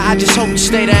I just hope you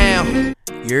stay down.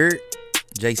 You're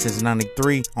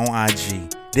J693 on IG.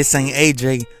 This ain't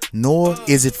AJ, nor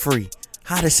is it free.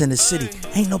 Hottest in the city.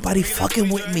 Ain't nobody fucking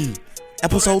with me.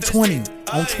 Episode 20.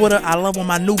 On Twitter, I love when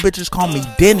my new bitches call me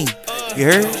Denny. You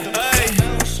heard?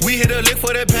 We hit a lick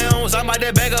for the pounds. I'm out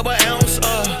that bag up an ounce.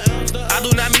 I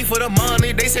do not meet for the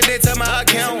money. They send it to my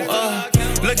account.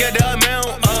 Look at the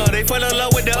amount. They fall in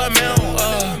love with the amount.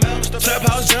 Trap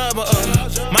house jump.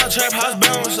 My trap house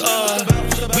bounce.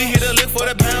 We hit a lick for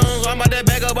the pounds. I'm out that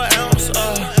bag up an ounce.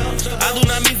 I do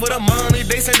not meet for the money.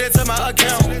 They send it to my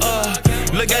account.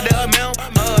 Look at the amount.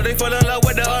 They fall in love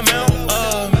with the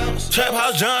amount. Trap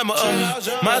house jump.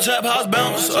 My trap house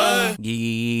bounce.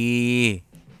 Yeah.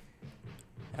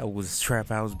 That was Trap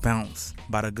House Bounce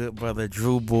by the good brother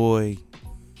Drewboy.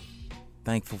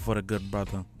 Thankful for the good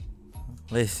brother.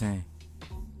 Listen.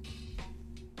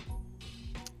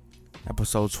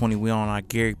 Episode 20, we on our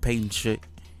Gary Payton shit.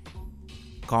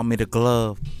 Call me the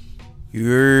glove.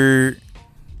 Yeah.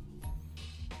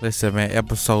 Listen, man,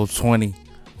 episode 20.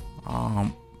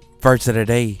 Verse of the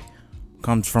day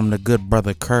comes from the good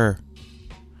brother Kerr.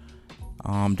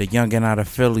 The youngin' out of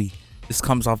Philly. This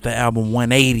comes off the album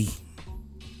 180.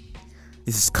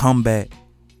 This is Comeback.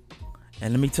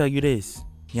 And let me tell you this,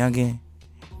 youngin'.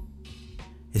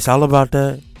 It's all about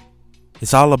that.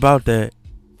 It's all about that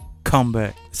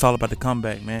comeback. It's all about the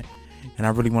comeback, man. And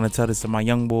I really want to tell this to my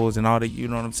young boys and all the, you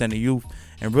know what I'm saying, the youth.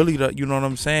 And really, you know what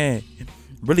I'm saying?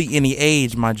 Really any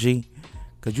age, my G.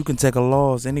 Because you can take a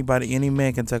loss. Anybody, any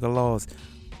man can take a loss.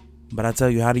 But I tell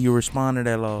you, how do you respond to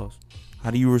that loss?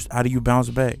 How do you bounce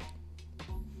back?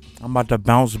 I'm about to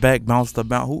bounce back, bounce the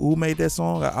bounce. Who made that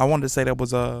song? I wanted to say that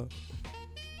was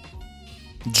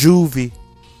Juvie.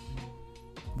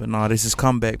 But no, this is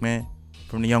Comeback, man.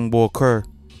 From the young boy Kerr.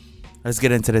 Let's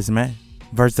get into this, man.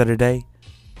 Verse of the day.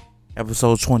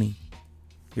 Episode 20.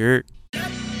 Here.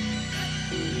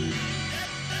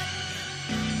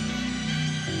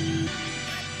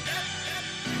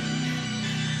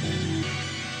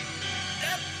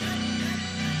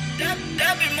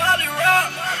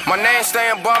 My name stay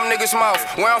in bum niggas' mouth.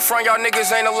 Where I'm from, y'all niggas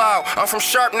ain't allowed. I'm from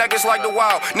sharp niggas like the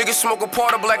wild. Niggas smoke a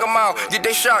part of black 'em out. Get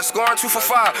they shots, scoring 2 for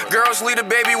 5. Girls lead a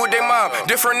baby with their mom.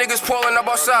 Different niggas pulling up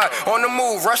outside. On the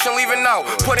move, rushing, leaving out.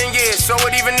 Put in years, so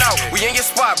it even out. We in your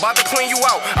spot, bout to clean you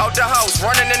out. Out the house,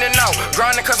 running in and out.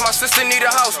 Grinding cause my sister need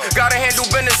a house. Gotta handle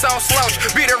business, I don't slouch.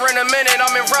 Beat her in a minute,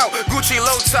 I'm en route. Gucci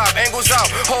low top, angles out.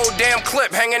 Whole damn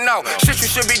clip hanging out. Shit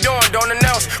you should be doing, don't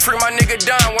announce. Free my nigga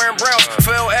Don wearing browns.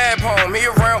 Phil Ab home, he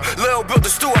around. Lil built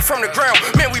the stew up from the ground.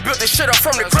 Man, we built this shit up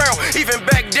from the ground. Even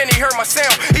back then he heard my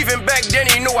sound. Even back then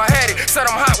he knew I had it. Said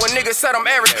I'm hot when niggas said I'm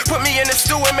average. Put me in the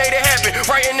stew and made it happen.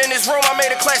 Writing in this room, I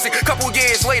made a classic. Couple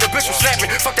years later, bitch was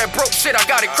snapping. Fuck that broke shit, I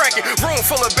got it cracking. Room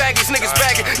full of baggies, niggas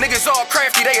bagging. Niggas all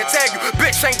crafty, they attack you.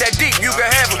 Bitch ain't that deep, you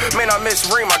can have it. Man, I miss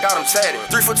Reem, I got him tatted.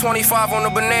 3 for 25 on the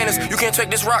bananas. You can't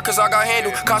take this rock cause I got handle.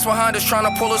 Cops behind us trying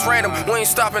to pull us random. We ain't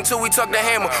stopping till we tuck the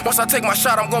hammer. Once I take my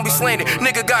shot, I'm gonna be slanted.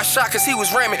 Nigga got shot cause he was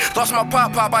ramming. Lost my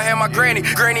pop, I had my granny.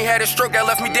 Granny had a stroke that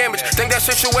left me damaged. Think that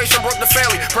situation broke the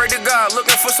family. Pray to God,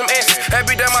 looking for some answers.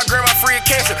 Every day my grandma free of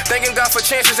cancer. Thanking God for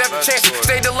chances after chances.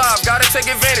 Stayed alive, gotta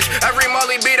take advantage. Every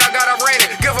Molly beat, I gotta ran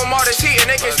it. Give them all this heat and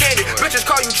they can stand it. Bitches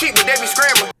call you cheap, but they be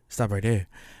scrambling. Stop right there.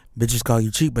 Bitches call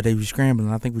you cheap, but they be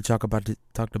scrambling. I think we talked about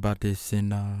this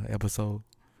in episode.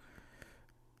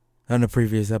 In the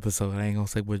previous episode. I ain't gonna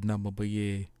say which number, but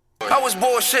yeah. I was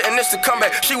bullshitting, this to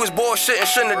comeback. She was bullshitting,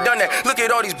 shouldn't have done that. Look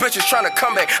at all these bitches trying to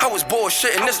come back. I was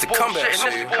bullshitting, this to comeback.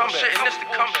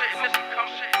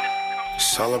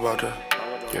 It's all about that.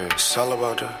 Yeah, it's all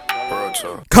about that. World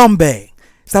tour. Comeback.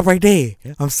 Stop right there.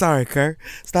 I'm sorry, Kerr.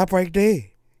 Stop right there.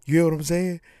 You hear what I'm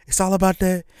saying? It's all about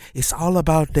that. It's all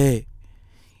about that.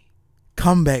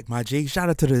 Comeback, my G. Shout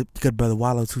out to the good brother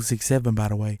Wallow 267, by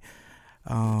the way.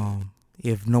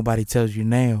 If nobody tells you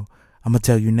now, I'm gonna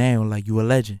tell you now, like you a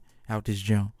legend out this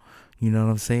jump. You know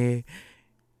what I'm saying?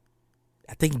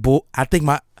 I think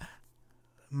my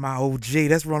OG.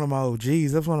 That's one of my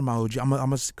OGs. That's one of my OGs. I'm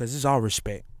cause it's all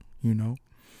respect, you know.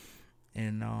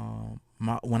 And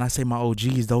when I say my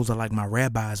OGs, those are like my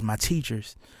rabbis, my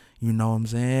teachers. You know what I'm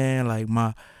saying? Like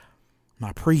my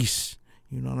priests.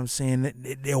 You know what I'm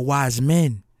saying? They're wise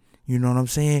men. You know what I'm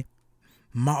saying?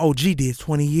 My OG did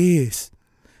 20 years.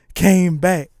 Came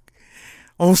back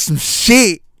on some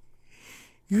shit.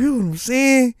 You know what I'm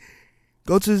saying?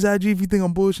 Go to his IG if you think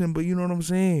I'm bullshitting, but you know what I'm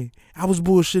saying? I was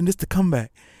bullshitting. This the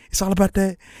comeback. It's all about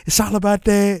that. It's all about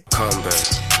that. Comeback.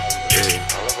 Yeah.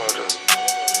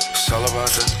 It's all about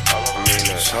that. I mean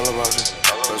that. It's all about that.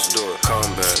 Let's do it.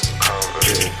 Comeback.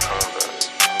 Yeah.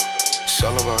 It's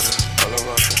all about it. It's all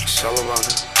about it. It's all about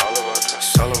it.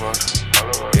 It's all about it.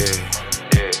 Yeah.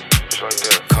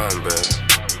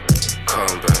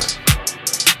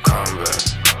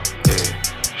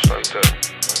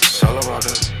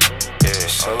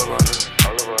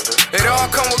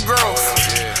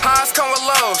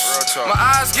 My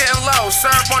eyes getting low,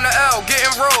 syrup on the L,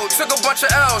 getting rolled. Took a bunch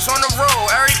of L's on the road,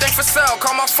 everything for sale.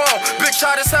 Call my phone, bitch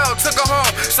hot as hell, took her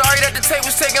home. Sorry that the tape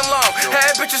was taking long.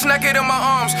 Had bitches naked in my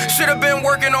arms. Should've been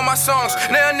working on my songs.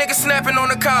 Now niggas snapping on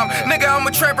the comm. Nigga, I'm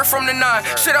a trapper from the 9.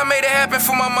 Shit, I made it happen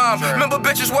for my mom. Remember,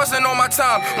 bitches wasn't on my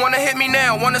time. Wanna hit me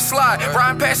now, wanna slide.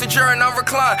 Riding passenger and I'm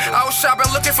reclined. I was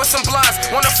shopping looking for some blinds.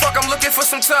 Wanna fuck, I'm looking for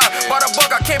some time. Bought a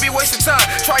buck, I can't be wasting time.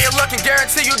 Try your luck and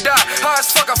guarantee you die. High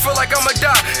as fuck, I feel like I'ma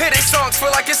die. Hear they songs,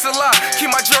 feel like it's a lie.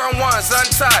 Keep my Jordan 1s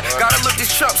untied. Gotta look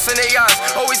these chumps in their eyes.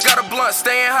 Always got a blunt,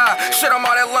 staying high. Shit, I'm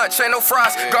out at lunch, ain't no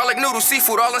fries. Garlic noodles,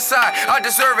 seafood all inside. I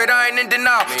deserve it, I ain't in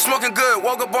denial. Smoking good,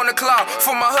 woke up on the cloud.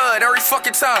 For my hood, every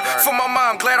fucking time. For my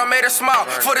mom, glad I made her smile.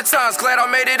 For the times, glad I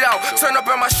made it out. Turn up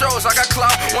at my shows, I got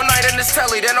clout. One night in this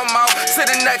telly, then I'm out. To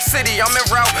the next city, I'm en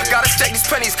route. Gotta stack these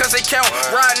pennies, cause they count.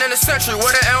 Riding in the century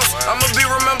with an ounce. I'ma be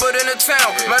remembered in the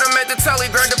town. Met him at the telly,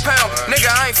 grabbed a pound. Nigga,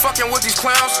 I ain't fucking with these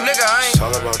clowns. Nigga, I ain't. It's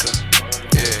all about that.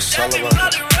 Yeah, it's all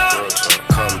about that.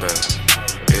 Come back.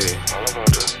 Yeah, all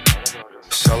about that.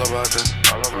 It's all about that.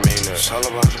 I mean that. It's all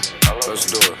about that. Let's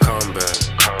do it. Come back.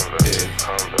 Yeah.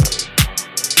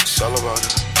 It's all about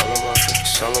it.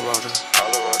 It's all about it.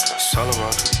 It's all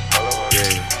about it.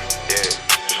 Yeah.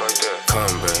 Just like that.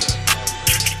 Come back.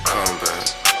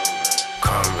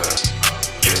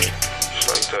 Yeah. Just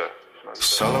like that.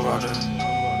 It's all about it.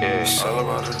 Yeah. It's all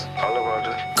about it.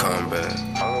 Come back.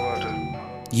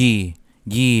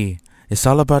 Yeah. It's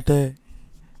all about that.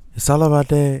 It's all about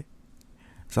that.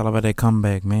 It's all about that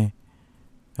comeback, man.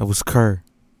 That was Kerr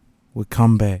with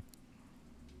Comeback.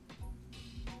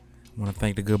 I want to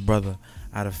thank the good brother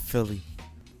out of Philly.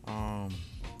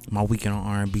 My weekend on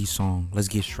R&B song. Let's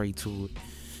get straight to it.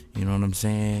 You know what I'm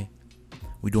saying?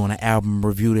 We're doing an album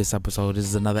review this episode. This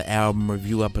is another album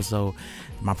review episode.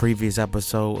 My previous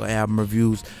episode, album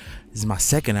reviews, this is my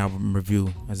second album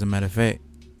review, as a matter of fact.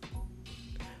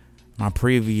 My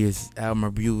previous album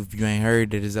review, if you ain't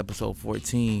heard it, is episode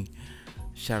 14.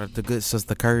 Shout out to good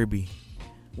sister Kirby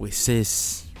with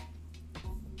Sis.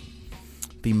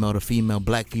 Female to female,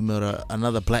 black female to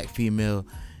another black female,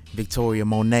 Victoria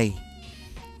Mone't.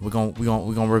 We're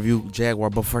gonna review Jaguar,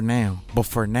 but for now,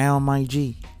 my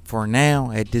G, for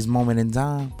now, at this moment in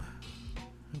time,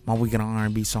 my weekend on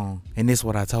R&B song, and this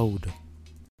what I told her,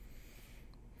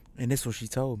 and this what she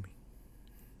told me.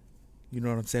 You know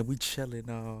what I'm saying? We chilling.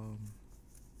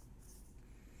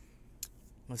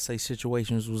 Let's say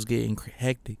situations was getting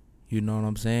hectic. You know what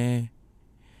I'm saying?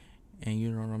 And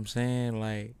you know what I'm saying?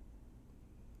 Like,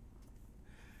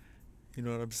 you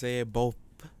know what I'm saying? Both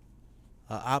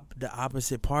the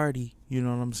opposite party. You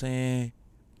know what I'm saying?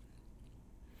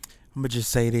 I'm gonna just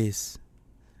say this.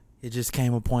 It just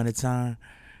came a point in time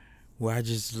where I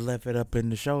just left it up in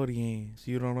the shorty hands.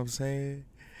 You know what I'm saying?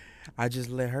 I just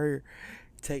let her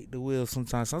take the wheel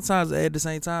sometimes. Sometimes at the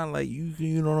same time, like,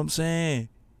 you know what I'm saying?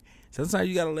 Sometimes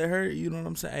you gotta let her, you know what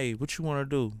I'm saying? Hey, what you wanna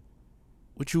do?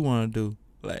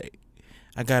 Like,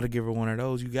 I gotta give her one of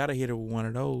those. You gotta hit her with one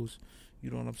of those. You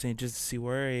know what I'm saying? Just to see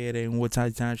where her head at and what type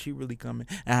of time she really coming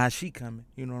and how she coming.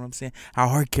 You know what I'm saying? How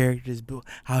her character is built,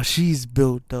 how she's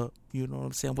built up. You know what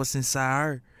I'm saying? What's inside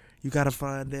her. You gotta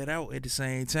find that out at the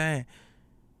same time.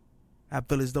 I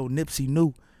feel as though Nipsey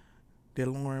knew that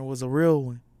Lauren was a real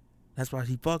one. That's why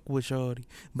he fucked with shorty.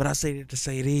 But I say that to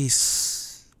say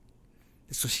this.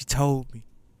 That's what she told me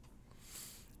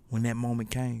when that moment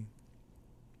came.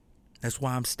 That's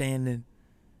why I'm standing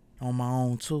on my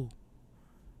own too.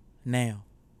 Now.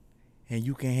 And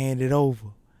you can hand it over.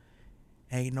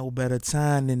 Ain't no better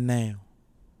time than now.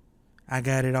 I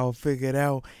got it all figured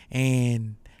out,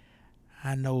 and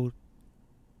I know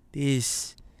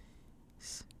this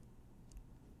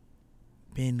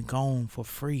been gone for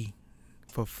free.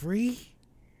 For free?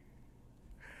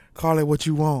 Call it what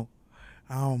you want.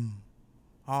 I'm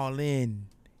all in.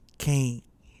 Can't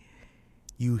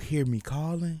you hear me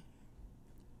calling?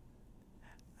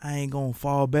 I ain't gonna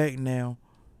fall back now.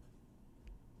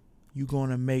 You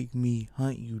gonna make me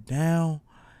hunt you down,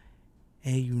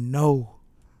 and you know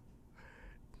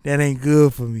that ain't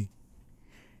good for me.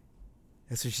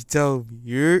 That's what she told me.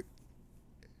 Yeah.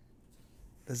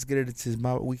 Let's get into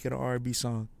my weekend R&B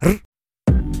song.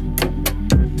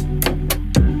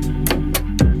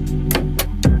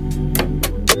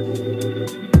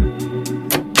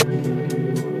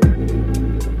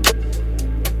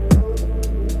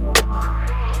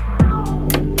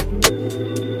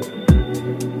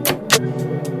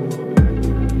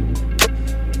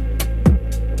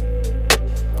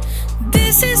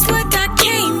 This is what I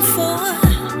came for.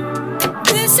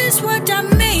 This is what I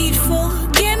made for.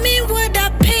 Give me what I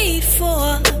paid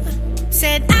for.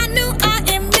 Said I knew I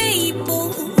am able.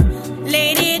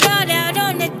 Laid it all out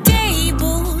on the table.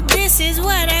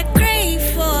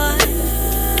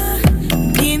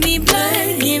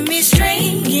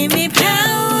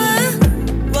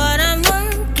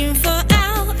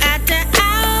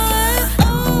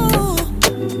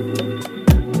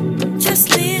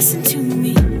 Just listen to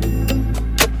me.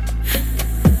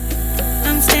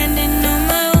 I'm standing on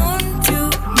my own too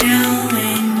now,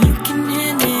 and you can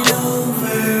hand it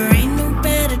over. Ain't no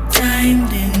better time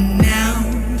than now.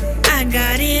 I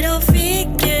got it all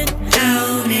figured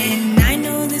out, and I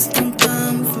know this don't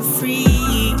come for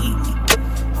free.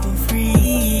 For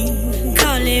free.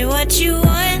 Call it what you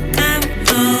want, I'm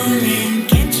all in.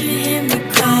 Can't you hear me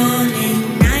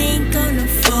calling? I ain't gonna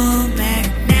fall back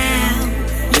now.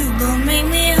 You gon' make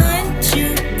me hunt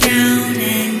you down,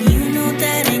 and you know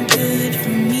that ain't good for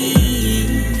me.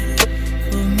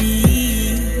 For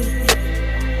me.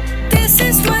 This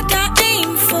is what I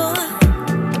aim for.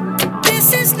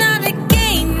 This is not a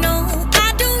game, no.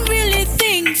 I don't really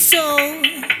think so.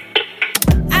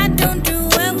 I don't do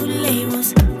well with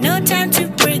labels. No time to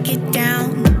break it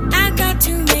down. I got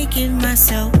to make it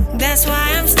myself. That's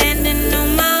why I'm standing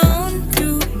on my own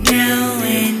too now,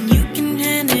 and you can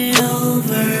hand it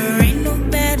over. Ain't no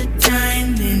better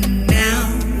time than now.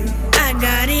 I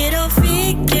got it all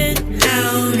figured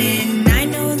out, and I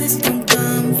know this don't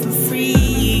come for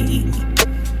free.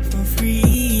 For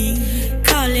free.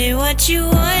 Call it what you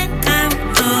want, I'm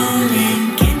all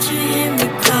in. Can't you hear me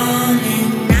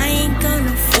calling? I ain't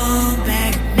gonna fall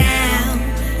back now.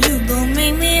 You gon'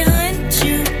 make me hunt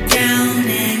you down,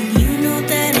 and you know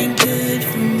that ain't good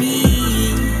for me.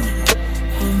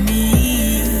 For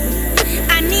me.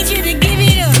 I need you to give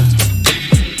it up.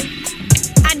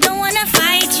 I don't wanna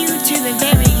fight you to the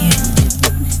very end.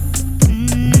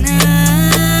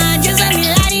 Nah, just let me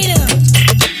light it up.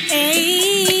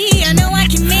 Hey, I know I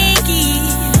can make it.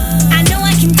 I know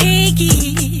I can take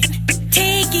it.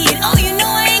 Take it. Oh, you know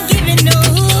I ain't giving up.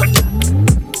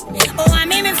 Oh,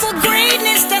 I'm aiming for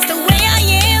greatness. That's the way I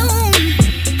am.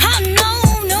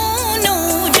 Oh,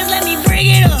 no. Just let me bring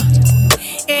it up.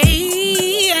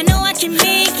 Hey, I know I can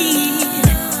make it.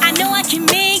 I know I can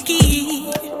make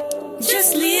it.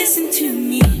 Just listen to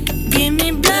me. Give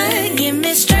me blood, give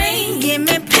me strength, give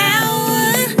me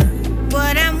power.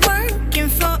 What I'm working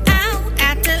for hour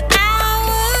after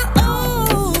hour.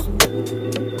 Oh,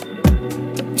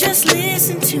 just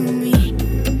listen to me.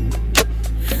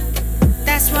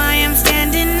 That's why I'm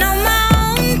standing on my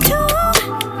own too.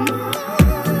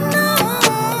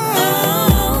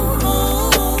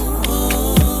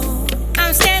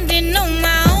 I'm standing on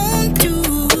my own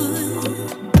too.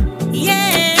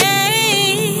 Yes.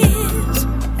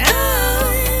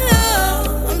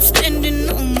 Oh, I'm standing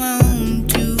on my own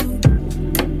too.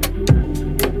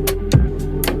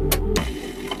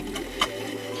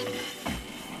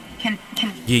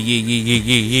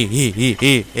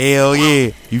 Yeah. Hell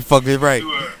yeah. You fucking right.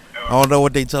 I don't know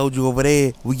what they told you over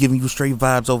there. We giving you straight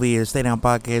vibes over here. Stay Down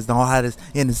Podcast, the hottest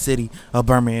in the city of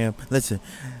Birmingham. Listen,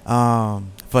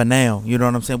 for now, you know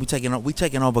what I'm saying? We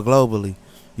taking over globally.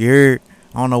 You heard?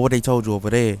 I don't know what they told you over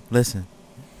there. Listen,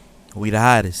 we the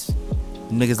hottest.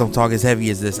 Niggas don't talk as heavy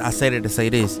as this. I say that to say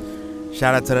this.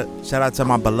 Shout out to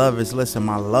my beloveds. Listen,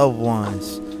 my loved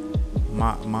ones,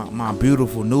 my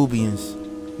beautiful Nubians.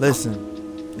 Listen,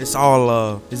 it's all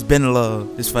love. It's been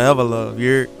love. It's forever love.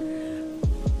 You heard?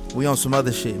 We on some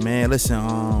other shit, man.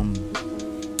 Listen,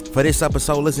 for this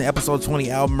episode, listen, episode 20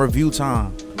 album review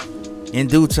time. In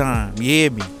due time, you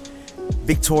hear me?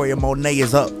 Victoria Mone't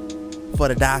is up for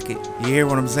the docket. You hear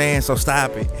what I'm saying? So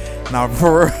stop it. Now,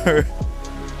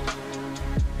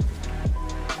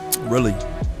 really,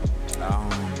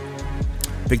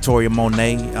 Victoria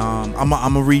Mone't. I'm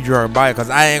gonna read your bio because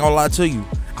I ain't gonna lie to you.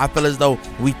 I feel as though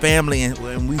we family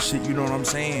and we should, you know what I'm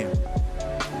saying,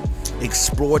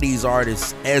 explore these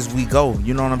artists as we go.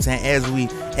 You know what I'm saying?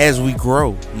 As we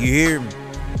grow. You hear me?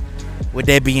 With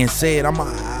that being said,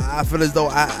 I feel as though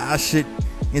I should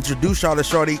introduce y'all to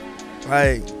Shorty.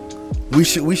 Like we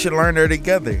should learn her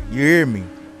together. You hear me?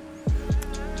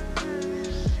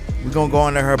 We're gonna go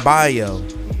into her bio.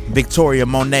 Victoria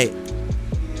Mone't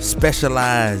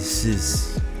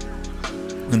specializes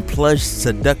in plush,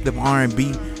 seductive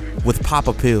R&B with pop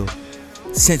appeal.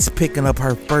 Since picking up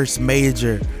her first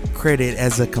major credit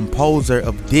as a composer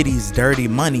of Diddy's Dirty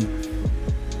Money,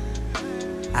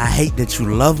 I Hate That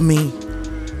You Love Me,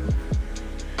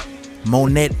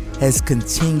 Mone't has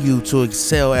continued to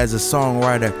excel as a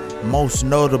songwriter, most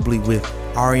notably with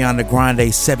Ariana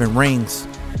Grande's 7 Rings,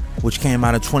 which came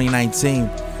out in 2019,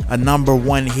 a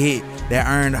 #1 hit that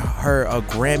earned her a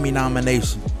Grammy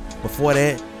nomination. Before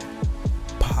that,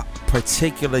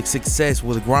 particular success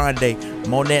with Grande,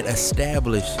 Mone't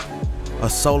established a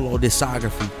solo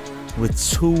discography with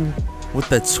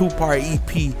the 2-part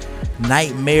EP,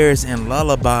 Nightmares and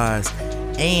Lullabies,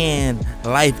 and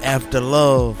Life After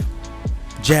Love.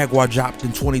 Jaguar dropped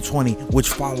in 2020, which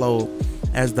followed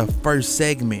as the first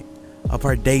segment of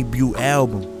her debut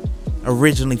album.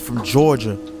 Originally from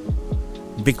Georgia,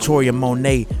 Victoria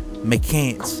Mone't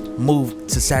McCants moved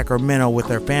to Sacramento with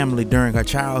her family during her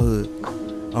childhood.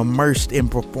 Immersed in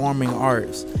performing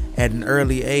arts at an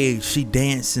early age, she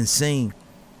danced and sang,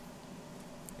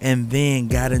 and then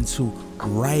got into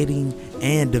writing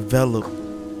and developed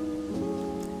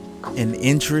an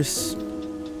interest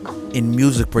in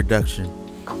music production.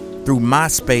 Through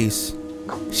MySpace,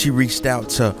 she reached out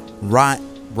to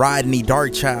Rodney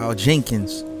Darkchild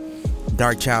Jenkins,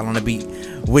 Darkchild on the beat,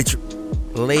 which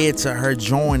led to her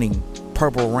joining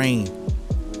Purple Rain,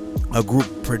 a group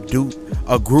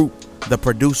the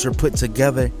producer put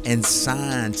together and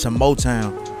signed to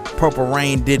Motown. Purple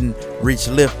Rain didn't reach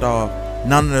liftoff.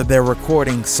 None of their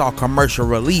recordings saw commercial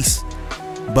release,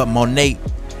 but Mone't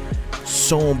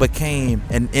soon became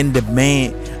an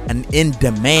in-demand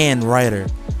writer.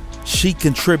 She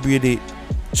contributed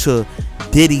to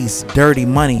Diddy's Dirty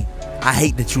Money, I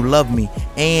Hate That You Love Me,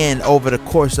 and over the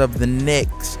course of the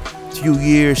next few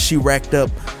years, she racked up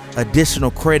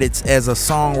additional credits as a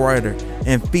songwriter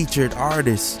and featured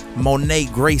artist.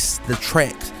 Mone't graced the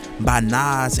tracks by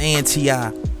Nas and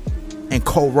T.I. and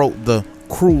co-wrote the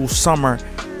Cruel Summer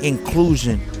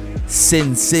inclusion,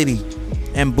 Sin City,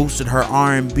 and boosted her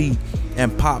R&B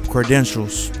and pop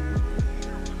credentials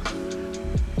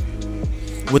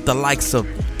with the likes of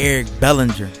Eric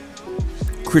Bellinger,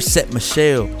 Chrisette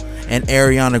Michele, and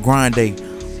Ariana Grande.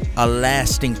 A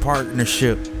lasting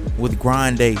partnership with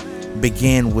Grande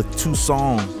began with 2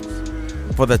 songs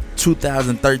for the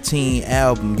 2013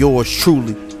 album Yours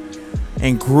Truly,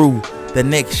 and grew the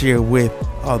next year with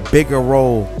a bigger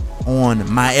role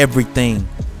on My Everything.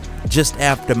 Just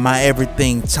after My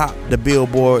Everything topped the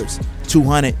Billboard's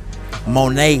 200,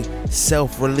 Mone't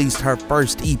self-released her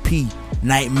first EP,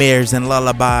 Nightmares and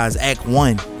Lullabies Act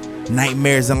 1.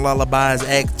 Nightmares and Lullabies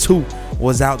Act 2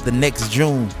 was out the next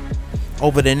June.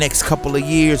 Over the next couple of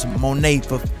years, Mone't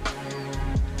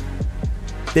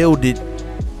fielded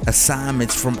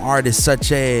assignments from artists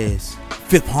such as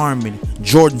Fifth Harmony,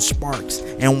 Jordan Sparks,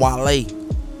 and Wale,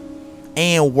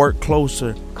 and worked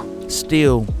closer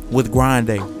still with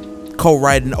Grande,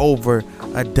 co-writing over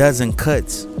a dozen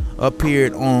cuts.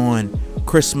 Appeared on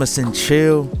Christmas and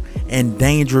Chill and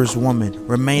Dangerous Woman,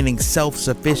 remaining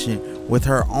self-sufficient with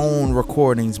her own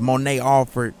recordings. Mone't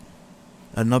offered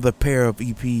another pair of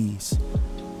EPs,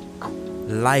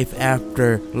 Life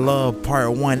After Love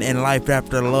Part 1 and Life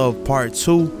After Love Part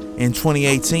 2 in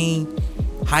 2018.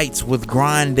 Heights with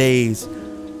Grande's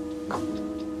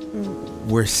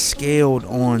were scaled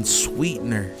on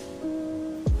Sweetener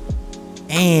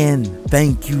and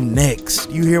Thank You Next.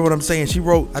 You hear what I'm saying? She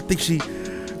wrote, I think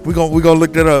we gonna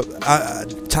look that up.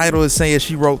 Title is saying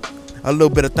she wrote a little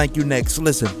bit of Thank You Next.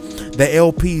 Listen, the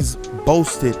LPs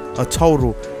boasted a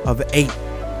total of 8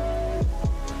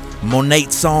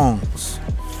 Mone't songs,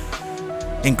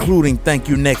 including Thank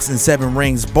You Next and 7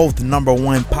 Rings, both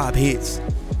 #1 pop hits.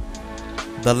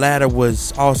 The latter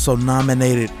was also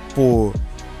nominated for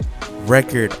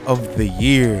Record of the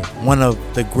Year, one of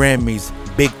the Grammys'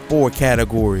 Big 4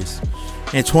 categories.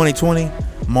 In 2020,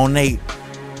 Mone't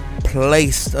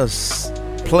placed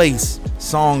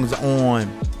songs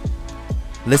on,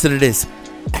 listen to this,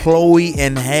 Chloe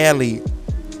and Halle,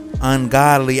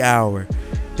 Ungodly Hour.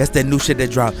 That's that new shit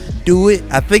that dropped. Do It.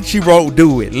 I think she wrote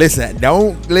Do It. Listen,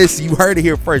 you heard it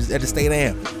here first at the Stay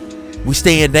Down. We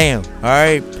staying down,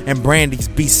 alright? And Brandy's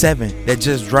B7 that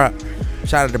just dropped.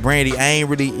 Shout out to Brandy. I ain't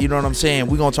really, you know what I'm saying?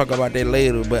 We gonna talk about that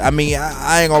later. But I mean,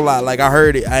 I ain't gonna lie. Like, I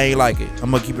heard it, I ain't like it.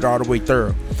 I'm gonna keep it all the way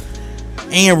thorough.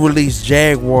 And released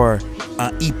Jaguar,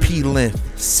 EP length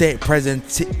set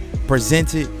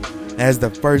presented as the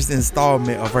first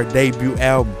installment of her debut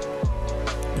album.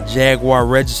 Jaguar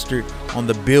registered on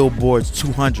the Billboard's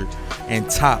 200 and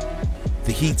topped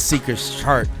the Heat Seekers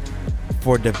chart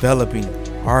for developing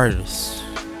artists.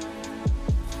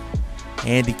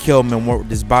 Andy Kellman wrote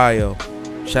this bio.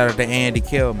 Shout out to Andy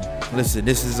Kellman. Listen,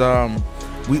 this is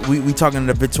we talking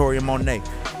to Victoria Mone't.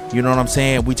 You know what I'm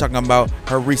saying? We talking about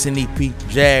her recent EP,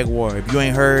 Jaguar. If you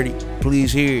ain't heard it,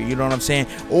 please hear it. You know what I'm saying?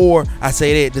 Or I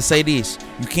say that to say this: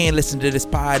 you can't listen to this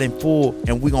pod in full,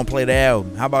 and we gonna play the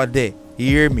album. How about that? You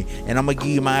hear me? And I'm gonna give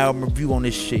you my album review on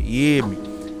this shit. You hear me?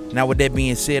 Now, with that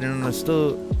being said and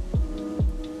understood,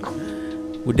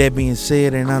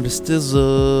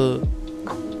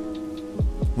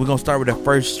 we're gonna start with the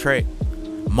first track,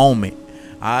 Mone't.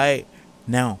 Alright,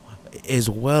 now, as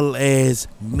well as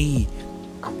me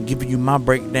giving you my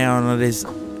breakdown of this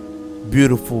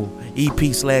beautiful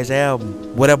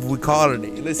EP/album, whatever we calling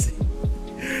it. Listen,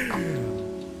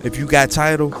 if you got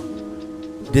title,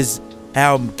 this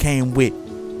album came with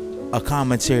a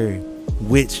commentary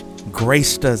which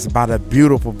graced us by the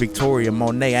beautiful Victoria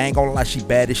Mone't. I ain't gonna lie, she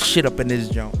bad as shit up in this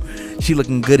joint. She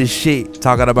looking good as shit.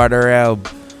 Talking about her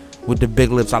album with the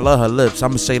big lips. I love her lips.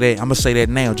 I'm gonna say that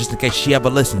now, just in case she ever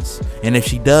listens. And if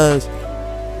she does,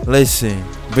 listen,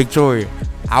 Victoria,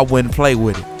 I wouldn't play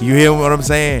with it. You hear what I'm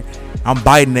saying? I'm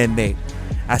biting that neck.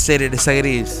 I said it to say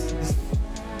this.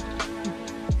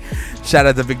 Shout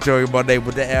out to Victoria Mone't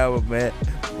with the album, man.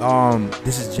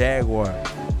 This is Jaguar.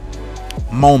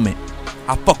 Moment.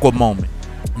 I fuck with Moment.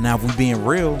 Now, if we being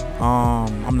real,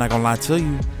 I'm not gonna lie to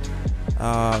you.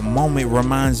 Moment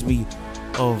reminds me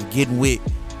of getting with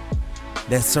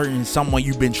that certain someone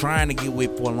you've been trying to get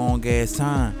with for a long ass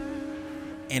time,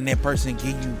 and that person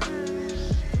give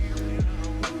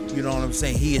you know what I'm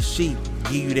saying? He or she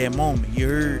give you that moment. You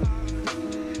heard?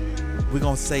 We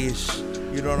gonna say it's,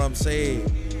 you know what I'm saying?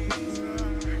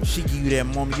 She give you that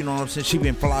moment. You know what I'm saying? She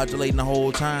been flagellating the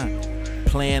whole time,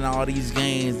 playing all these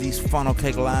games, these funnel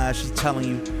cake lies. She's telling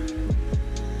you,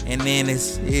 and then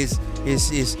it's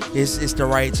the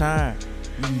right time.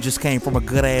 You just came from a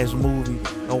good ass movie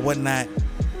or whatnot,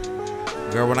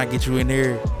 girl. When I get you in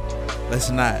there, let's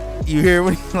not. You hear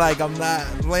me? Like, I'm not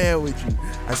playing with you.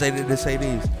 I say that to say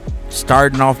this.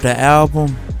 Starting off the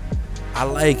album, I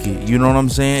like it. You know what I'm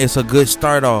saying? It's a good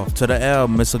start off to the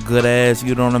album. It's a good ass.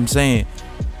 You know what I'm saying?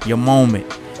 Your moment.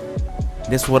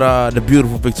 This what the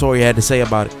beautiful Victoria had to say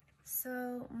about it.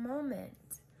 So, Moment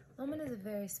is a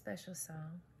very special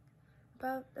song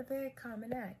about a very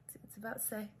common act. It's about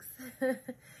sex.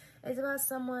 It's about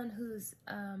someone who's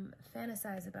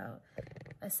fantasized about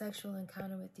a sexual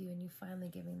encounter with you, and you finally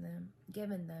given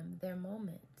them their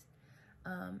moment.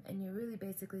 And you're really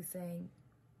basically saying,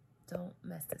 don't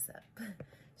mess this up.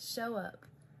 Show up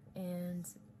and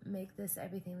make this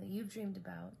everything that you've dreamed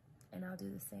about, and I'll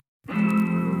do the same.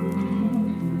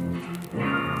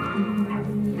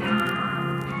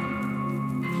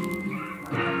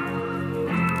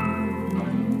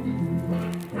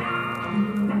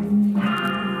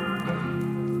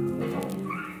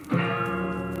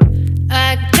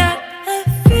 I got a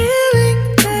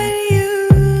feeling that you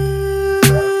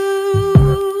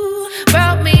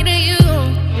brought me to you.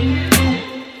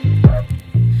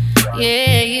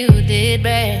 Yeah, you did,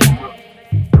 babe.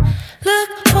 Look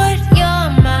what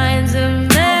your mind's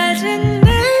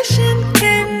imagination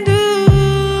can do.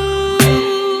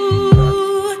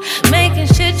 Making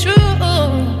shit true.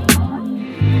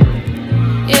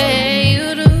 Yeah,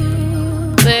 you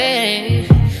do, babe.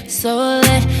 So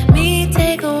let me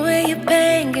take away your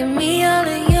pain. Give me all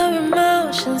of your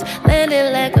emotions. Land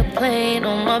it like a plane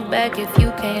on my back if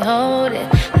you can't hold it.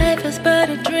 Life is but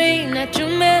a dream that you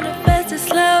manifested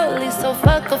slowly. So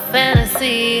fuck a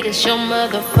fantasy, this your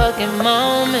motherfucking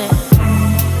moment.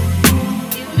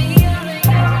 Give me all of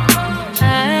your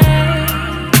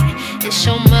emotions. It's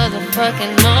your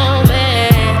motherfucking moment.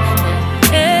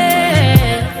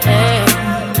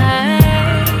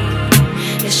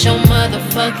 It's your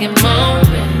motherfucking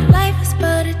moment. Life is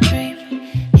but a dream.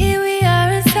 Here we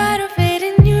are inside of it,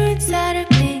 and you're inside of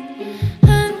me.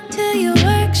 Until you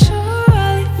work, sure,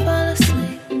 while you fall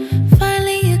asleep.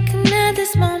 Finally, you can add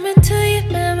this moment to your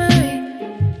memory.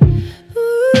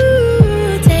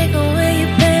 Ooh, take away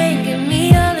your pain. Give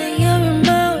me all of your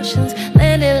emotions.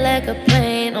 Land it like a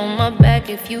plane on my back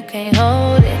if you can't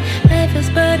hold it. Life is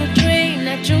but a dream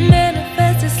that you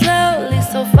manifested slowly.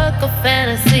 So fuck a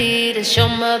fantasy, this your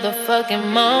motherfucking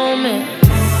moment.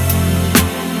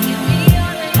 Give me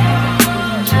all of your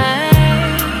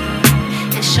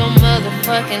emotions. It's your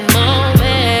motherfucking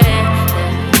moment.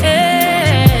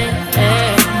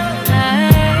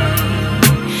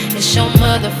 It's your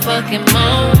motherfucking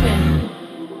moment.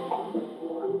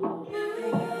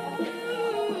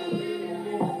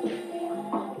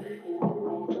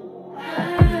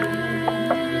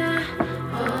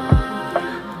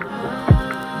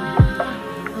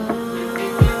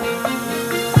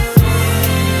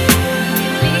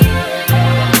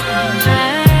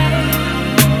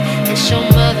 It's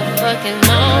your motherfucking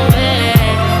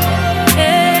moment.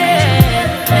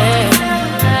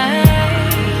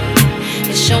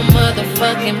 It's your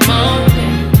motherfucking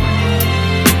moment.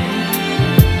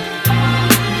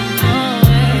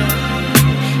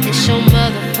 It's your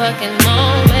motherfucking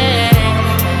moment.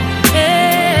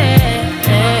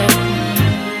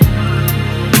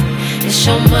 It's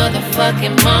your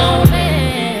motherfucking moment.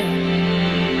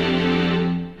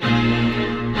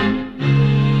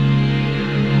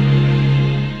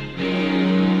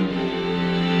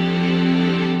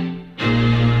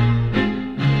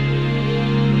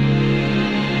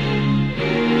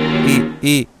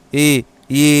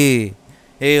 Yeah.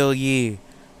 Hell yeah.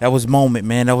 That was Mone't,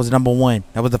 man. That was number 1.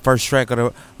 That was the first track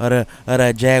of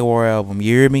the Jaguar album.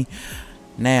 You hear me?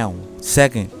 Now,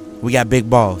 second, we got Big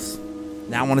Boss.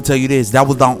 Now I want to tell you this. That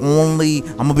was the only.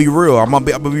 I'm gonna be real. I'm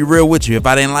gonna be real with you. If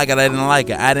I didn't like it, I didn't like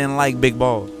it. I didn't like Big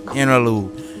Boss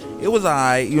interlude. It was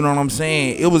alright. You know what I'm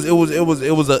saying? It was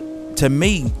a, to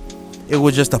me, it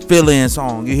was just a fill-in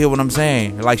song. You hear what I'm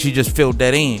saying? Like she just filled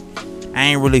that in. I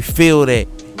ain't really feel that.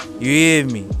 You hear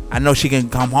me? I know she can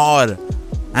come harder.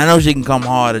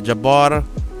 Jaguar.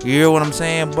 You hear what I'm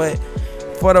saying? But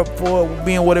for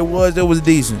being what it was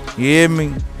decent. You hear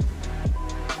me?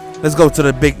 Let's go to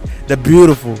the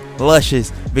beautiful, luscious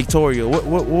Victoria. What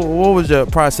was your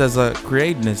process of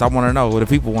creating this? I want to know. What the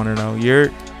people want to know.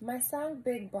 My song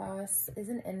Big Boss is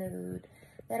an interlude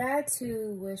that I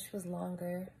too wish was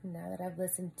longer now that I've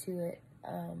listened to it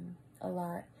a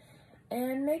lot.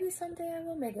 And maybe someday I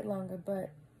will make it longer,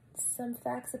 but some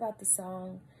facts about the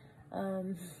song.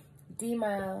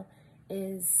 D-Mile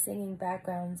is singing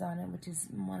backgrounds on it, which is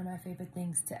one of my favorite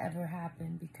things to ever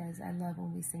happen because I love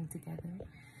when we sing together.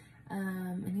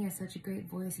 And he has such a great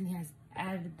voice, and he has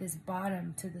added this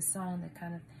bottom to the song that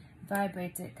kind of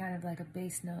vibrates it, kind of like a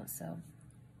bass note. So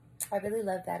I really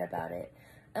love that about it.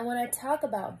 And when I talk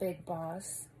about Big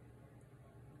Boss,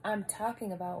 I'm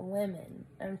talking about women.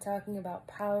 I'm talking about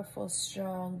powerful,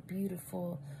 strong,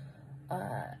 beautiful,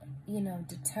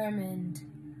 determined,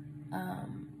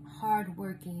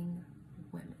 hardworking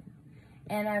women.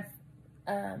 And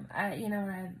when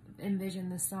I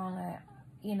envisioned the song,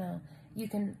 you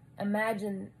can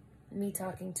imagine me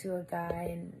talking to a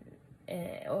guy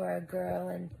or a girl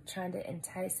and trying to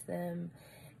entice them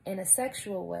in a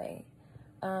sexual way.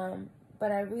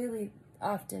 But I really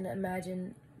often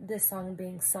imagine this song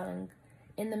being sung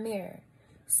in the mirror.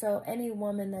 So any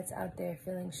woman that's out there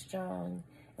feeling strong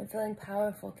and feeling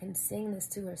powerful can sing this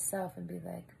to herself and be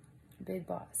like, Big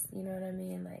Boss. You know what I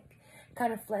mean? Like,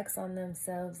 kind of flex on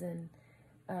themselves and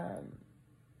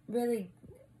really,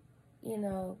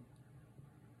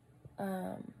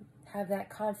 have that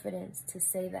confidence to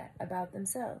say that about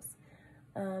themselves.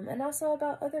 And also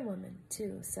about other women,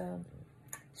 too. So,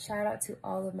 shout out to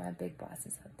all of my big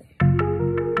bosses out there.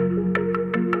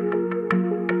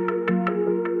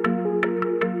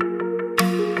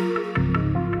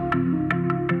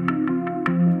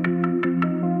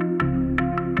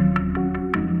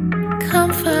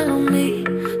 Come follow me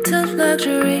to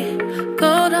luxury.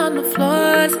 Gold on the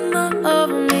floors and all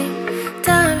over me.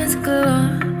 Diamonds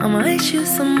galore. I'ma ice you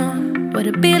some more. Would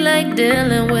it be like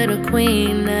dealing with a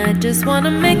queen? I just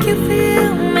wanna make you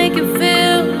feel, make you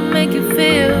feel, make you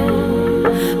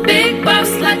feel. Big boss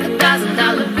like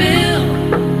 $1,000 bill.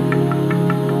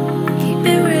 Keep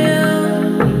it real.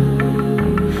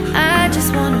 I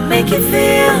just wanna make you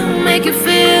feel, make you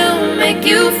feel, make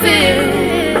you feel.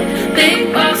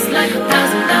 Big boss like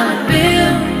 $1,000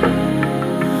 bill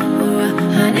or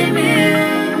 100 mil.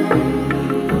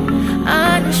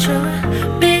 I'm not sure.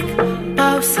 Big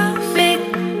boss, big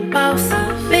boss,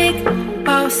 big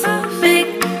boss, big,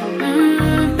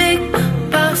 big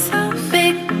boss,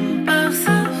 big boss,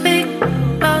 big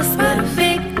boss, but a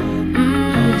big,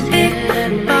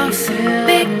 big boss,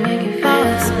 big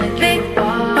boss, big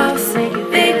boss,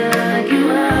 big,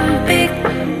 big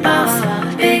boss,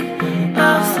 big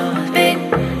boss, big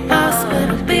boss, but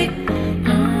a big.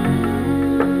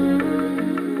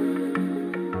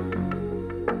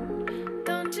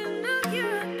 Don't you know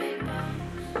you're a big boss?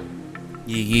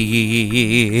 Yeah.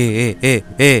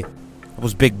 It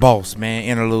was Big Boss, man.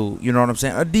 Interlude. You know what I'm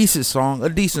saying? A decent song.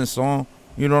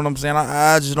 You know what I'm saying?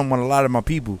 I just don't want a lot of my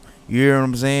people. You hear what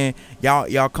I'm saying?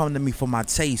 Y'all come to me for my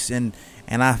taste, and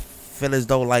I feel as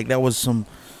though like that was some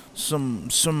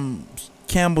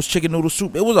Campbell's chicken noodle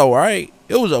soup. It was alright.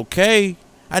 It was okay.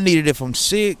 I needed it from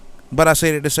sick, but I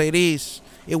said it to say this: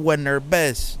 it wasn't her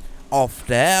best off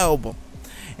the album,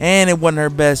 and it wasn't her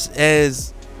best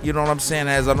as, you know what I'm saying,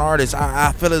 as an artist.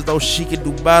 I feel as though she could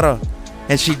do better,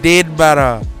 and she did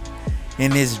better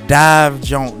in this Dive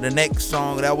joint. The next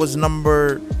song, that was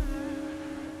number,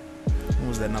 what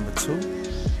was that, number 2?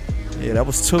 Yeah, that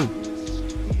was 2.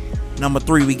 Number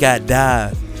 3, we got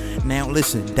Dive. Now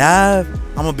listen, Dive,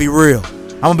 I'm gonna be real.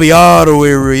 I'm gonna be all the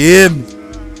way real.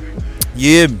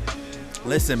 Yeah.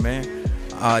 Listen, man.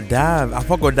 Dive, I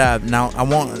fuck with Dive. Now,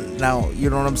 you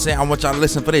know what I'm saying? I want y'all to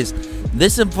listen for this.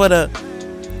 Listen for the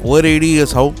what it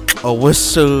is, ho. Oh,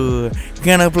 what's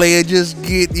can I play it? Just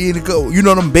get in and go. You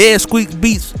know them bad squeak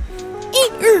beats.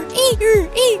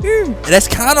 That's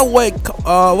kind of what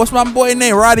what's my boy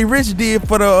name? Roddy Ricch did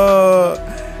for the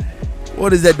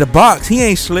what is that? The Box. He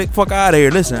ain't slick. Fuck out of here.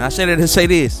 Listen, I said it to say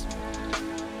this.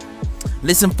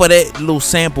 Listen for that little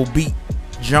sample beat.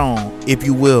 Joan, if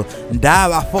you will.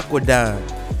 Dive, I fuck with Dive.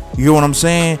 You hear what I'm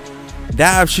saying?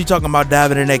 Dive, she talking about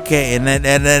diving in that cat, and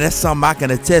that's something I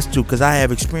can attest to because I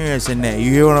have experience in that.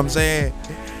 You hear what I'm saying?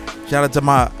 Shout out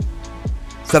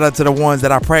to the ones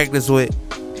that I practice with.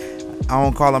 I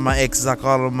don't call them my exes, I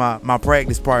call them my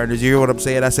practice partners. You hear what I'm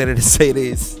saying? I said it to say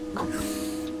this.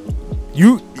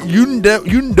 You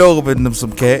dove in them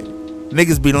some cat.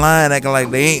 Niggas be lying, acting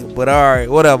like they ain't, but alright,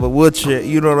 whatever. We'll check.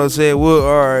 You know what I'm saying?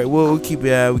 We'll keep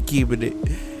it out. We keeping it.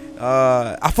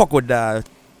 I fuck with Dive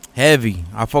heavy.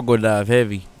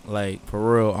 Like, for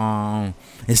real.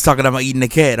 It's talking about eating the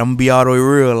cat. I'm gonna be all the way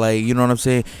real. Like, you know what I'm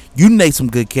saying? You ate some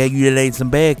good cat. You ate some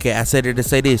bad cat. I said it to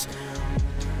say this.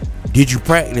 Did you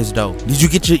practice though? Did you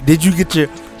get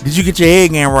your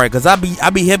head game right? Cause I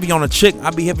be heavy on a chick.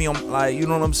 I be heavy on, like, you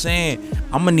know what I'm saying?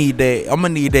 I'ma need that.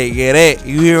 Yeah, that.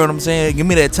 You hear what I'm saying? Give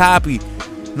me that toppy.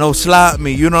 No, slap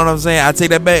me. You know what I'm saying? I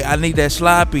take that back. I need that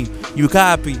sloppy. You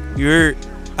copy. You heard?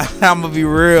 I'ma be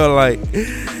real,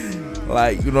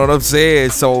 like, you know what I'm saying?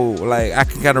 So, like, I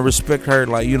can kind of respect her,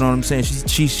 like, you know what I'm saying?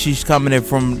 She's coming in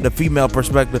from the female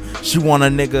perspective. She want a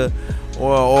nigga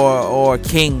or a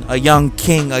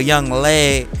young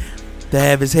lad to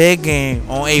have his head game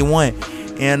on A1.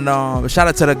 And shout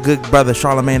out to the good brother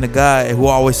Charlamagne the God, who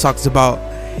always talks about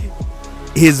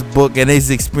his book and his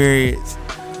experience.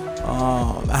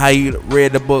 How he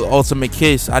read the book Ultimate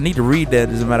Kiss. I need to read that,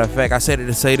 as a matter of fact. I said it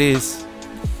to say this.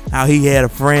 How he had a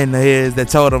friend of his that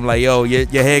told him, like, yo,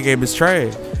 your head game is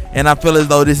trash. And I feel as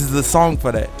though this is the song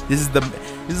for that. This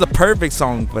is a perfect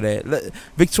song for that.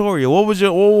 Victoria, what was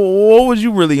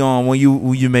you really on when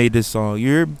you made this song?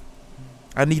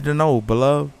 I need to know,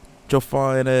 beloved. Your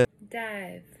fine ass.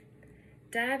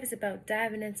 Dive is about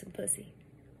diving in some pussy.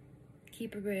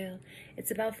 Keep it real.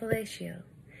 It's about fellatio.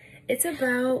 It's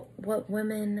about what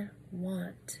women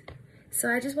want. So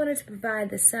I just wanted to provide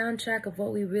the soundtrack of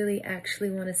what we really actually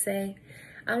want to say.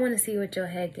 I want to see what your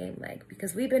head game like,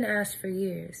 because we've been asked for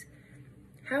years.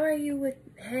 How are you with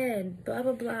head, blah,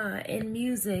 blah, blah, in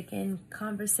music and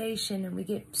conversation, and we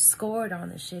get scored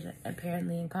on this shit,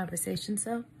 apparently, in conversation,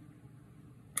 so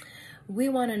we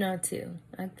want to know too,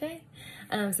 okay?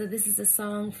 So this is a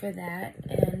song for that,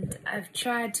 and I've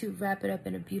tried to wrap it up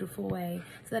in a beautiful way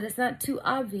so that it's not too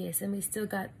obvious, and we still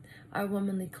got our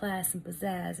womanly class and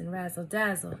pizzazz and razzle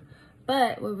dazzle,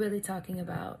 but we're really talking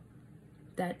about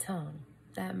that tongue,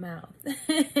 that mouth,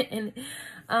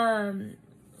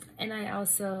 and I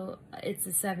also, it's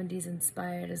the 70s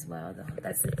inspired as well.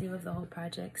 That's the theme of the whole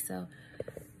project. So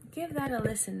give that a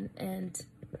listen and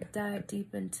dive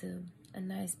deep into a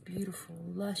nice, beautiful,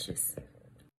 luscious.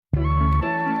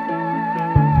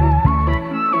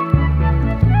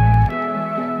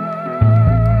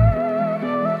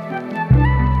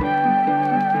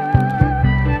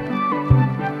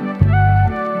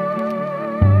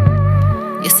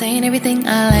 You're saying everything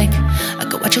I like. I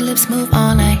could watch your lips move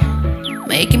all night,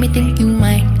 making me think you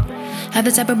might have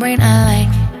the type of brain I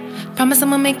like. Promise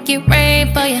I'ma make it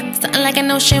rain for you, something like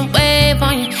an ocean wave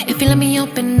on you. If you let me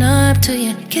open up to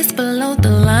you, kiss below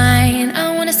the line.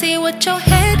 I wanna see what your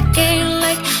head game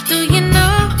like. Do you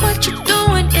know what you're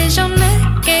doing? Is your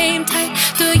neck game tight?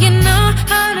 Do you know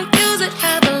how to use it?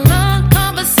 Have a long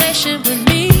conversation with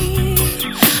me.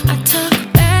 I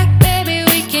talk back, baby,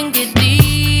 we can get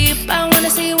deep. I wanna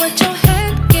see what your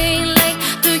head game like.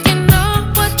 Do you know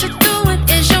what you're doing?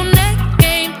 Is your neck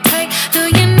game tight? Do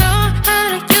you know how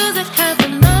to use it? Have a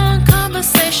long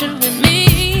conversation with me.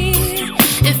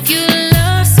 If you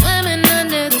love swimming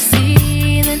under the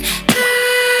sea, then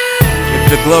if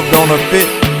the glove don't fit,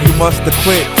 you must have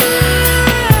quit.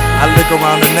 I look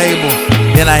around the navel,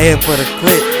 then I head for the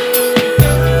clip.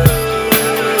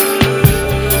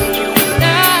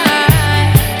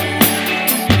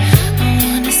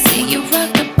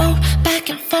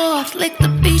 lick the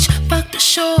beach, fuck the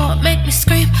shore, make me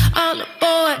scream all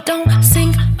aboard. Don't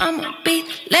sing, I'ma be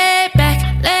laid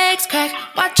back, legs cracked.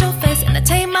 Watch your face,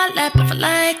 entertain my lap. If I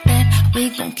like that,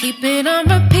 we gon' keep it on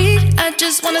repeat. I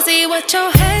just wanna see what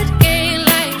your head game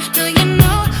like. Do you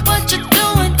know what you're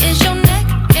doing? Is your neck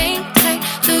game tight?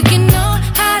 Do you know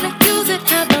how to use it?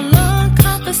 Have a long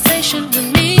conversation with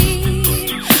me.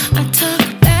 I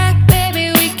talk back,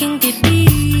 baby, we can get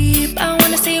deep. I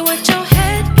wanna see what your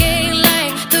head game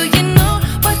like. Do you know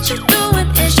what you're doing?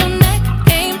 Is your neck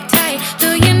game tight? Do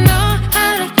you know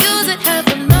how to use it? Have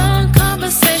a long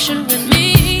conversation with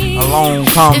me. A long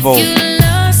convo. If you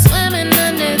love swimming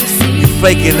under the sea. You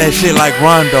faking that shit like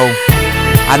Rondo.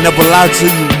 I never lied to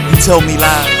you, you told me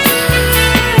lies.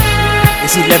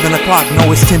 It's 11 o'clock,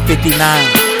 no, it's 10:59.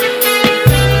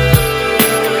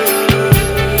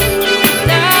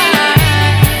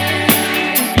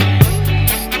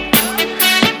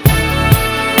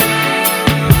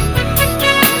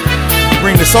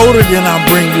 soda, then I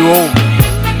bring you over.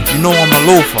 You know I'm a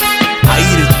loafer. I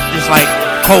eat it just like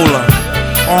cola,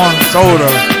 orange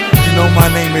soda. You know my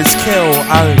name is Kel.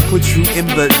 I put you in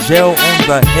the jail on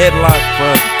the headlock,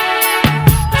 but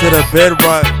to the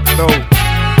bedrock. No,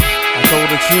 I told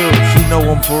her chill. She know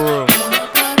I'm for real.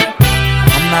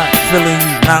 I'm not feeling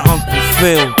you, not Uncle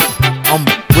Phil. I'm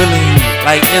willing you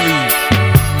like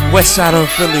Illy, west side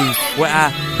of Philly, where I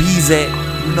bees at.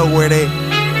 You know where that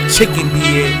chicken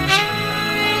be at.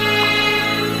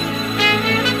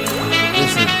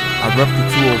 Listen, I rep the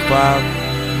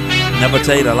 205. Never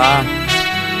tell you a lie.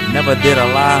 Never did a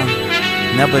lie.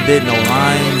 Never did no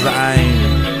lines. I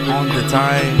ain't on the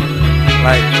time.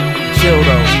 Like, chill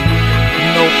though.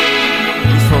 You know,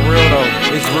 it's for real though.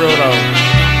 It's real though.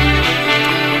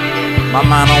 My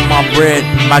mind on my bread,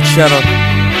 my cheddar.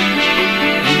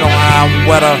 You know how I'm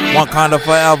wetter. Wakanda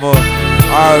forever.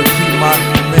 I keep my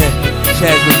man,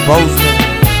 Chadwick Boseman.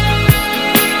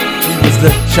 He was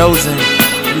the chosen.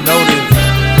 You know this.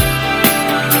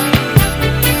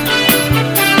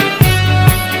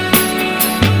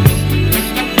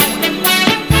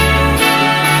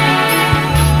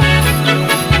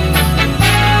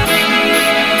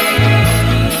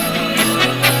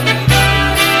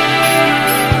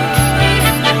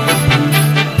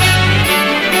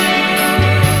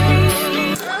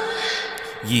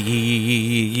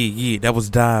 Yeah. That was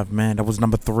Dive, man. That was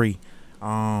number 3.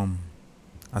 I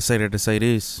say that to say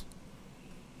this.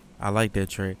 I like that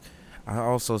track. I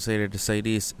also say that to say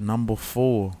this. Number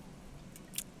 4.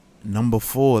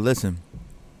 Listen.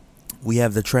 We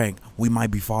have the track We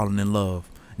Might Be Falling in Love.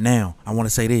 Now, I want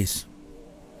to say this.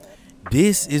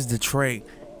 This is the track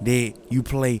that you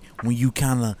play when you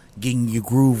kind of get in your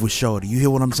groove with shorty. You hear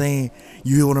what I'm saying?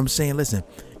 Listen,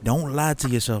 don't lie to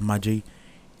yourself, my G.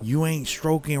 You ain't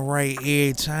stroking right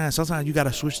every time. Sometimes you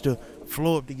gotta switch the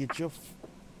flow up to get your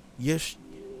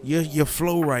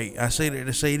flow right. I say that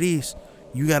to say this.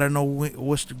 You gotta know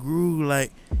what's the groove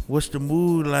like, what's the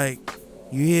mood like.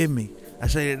 You hear me? I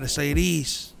say that to say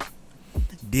this.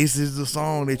 This is the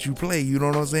song that you play. You know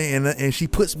what I'm saying? And she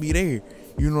puts me there.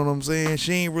 You know what I'm saying?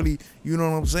 She ain't really, you know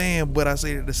what I'm saying? But I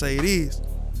say that to say this.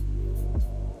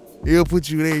 He'll put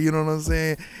you there. You know what I'm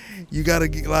saying? You gotta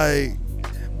get like.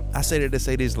 I say that to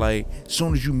say this, like, as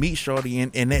soon as you meet shorty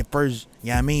and that first,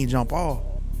 jump off.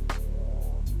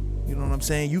 You know what I'm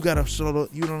saying? You gotta slow,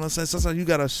 you know what I'm saying? Sometimes you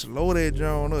gotta slow that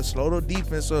joint up, slow the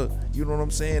defense up. You know what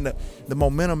I'm saying? The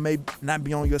momentum may not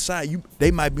be on your side. They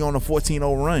might be on a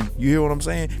 14-0 run. You hear what I'm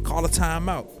saying? Call a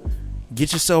timeout.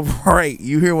 Get yourself right.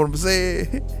 You hear what I'm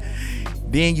saying?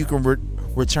 Then you can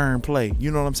return play.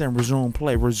 You know what I'm saying? Resume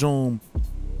play. Resume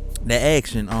the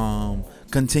action.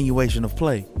 Continuation of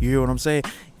play. You hear what I'm saying?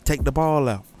 Take the ball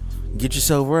out. Get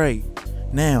yourself right.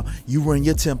 Now, you run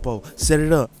your tempo. Set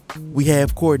it up. We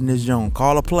have court in this zone.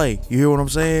 Call a play. You hear what I'm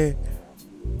saying?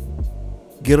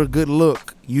 Get a good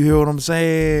look. You hear what I'm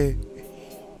saying?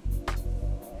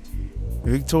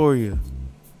 Victoria,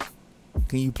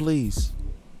 can you please?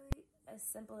 As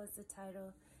simple as the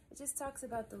title. It just talks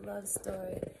about the love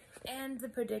story and the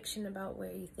prediction about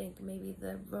where you think maybe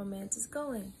the romance is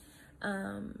going.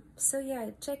 So yeah,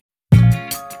 check.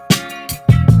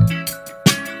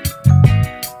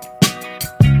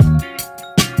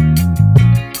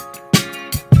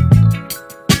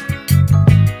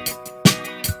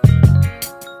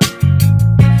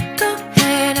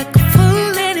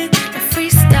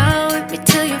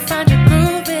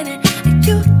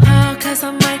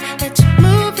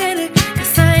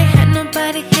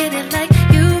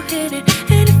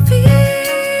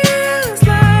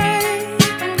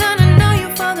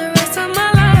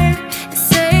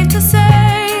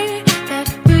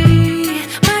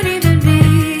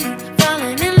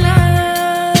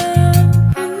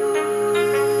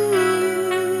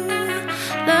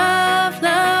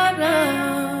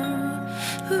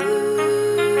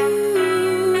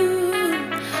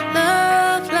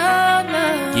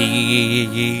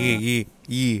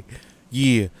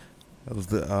 Yeah. That was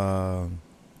the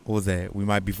what was that? We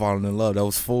Might Be Falling in Love. That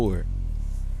was 4.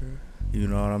 You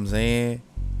know what I'm saying?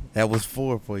 That was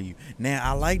 4 for you. Now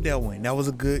I like that one. That was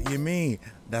a good. You mean?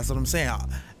 That's what I'm saying.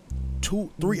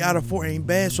 3 out of 4 ain't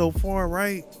bad so far,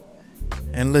 right?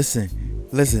 And listen.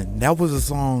 That was a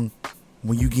song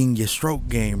when you getting your stroke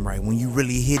game right. When you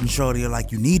really hitting shorty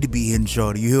like you need to be hitting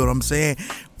shorty. You hear what I'm saying?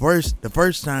 The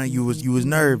first time you was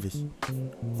nervous.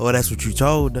 Oh, that's what you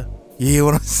told her. You hear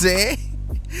what I'm saying?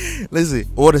 Listen,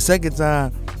 or the second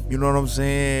time, you know what I'm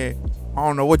saying? I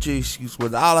don't know what your excuse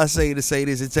was. All I say to say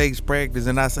this, it takes practice,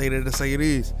 and I say that to say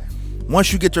this.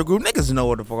 Once you get your group, niggas know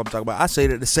what the fuck I'm talking about. I say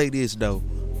that to say this though.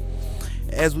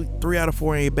 As we 3 out of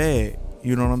 4 ain't bad.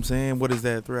 You know what I'm saying? What is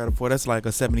that? 3 out of 4. That's like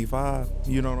a 75.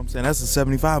 You know what I'm saying? That's a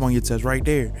 75 on your test right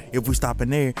there. If we stop in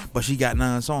there, but she got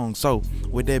 9 songs. So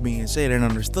with that being said and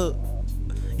understood,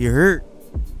 you heard.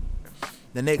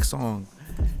 The next song,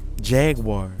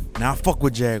 Jaguar. Now I fuck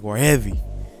with Jaguar heavy.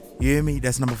 You hear me?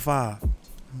 That's number 5.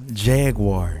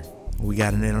 Jaguar. We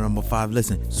got it in number 5.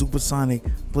 Listen, Supersonic,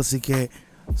 Pussycat.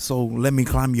 So let me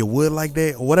climb your wood like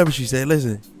that, or whatever she said.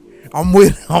 Listen, I'm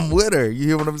with her. You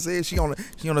hear what I'm saying? She on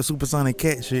a Supersonic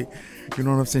cat shit. You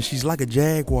know what I'm saying? She's like a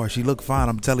Jaguar. She look fine.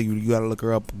 I'm telling you, you gotta look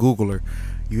her up, Google her.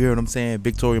 You hear what I'm saying?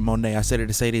 Victoria Monet. I said it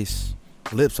to say this.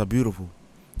 Lips are beautiful.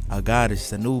 A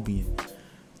goddess, a Nubian.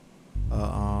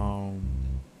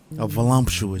 A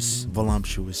voluptuous.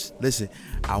 Listen,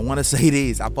 I want to say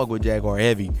this. I fuck with Jaguar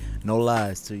heavy. No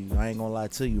lies to you. I ain't gonna lie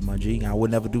to you, my G. I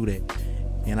would never do that.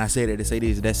 And I said it to say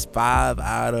this. That's 4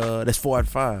 out of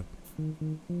 5.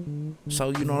 So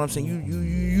you know what I'm saying?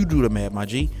 You do the math, my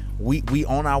G. We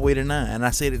on our way to 9. And I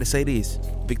said it to say this.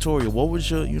 Victoria, what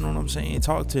was your, you know what I'm saying?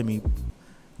 Talk to me,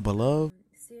 beloved.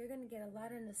 So you're gonna get a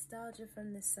lot of nostalgia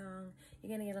from this song.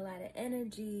 You're gonna get a lot of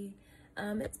energy.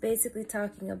 It's basically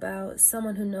talking about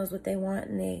someone who knows what they want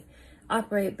and they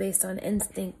operate based on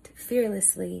instinct,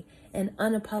 fearlessly and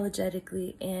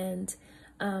unapologetically. And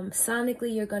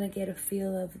sonically, you're going to get a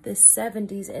feel of this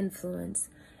 70s influence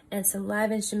and some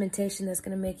live instrumentation that's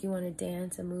going to make you want to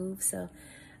dance and move. So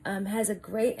it has a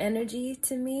great energy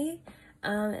to me,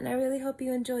 and I really hope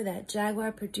you enjoy that.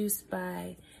 Jaguar, produced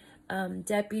by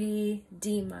Deputy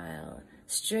D-Mile.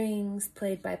 Strings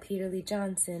played by Peter Lee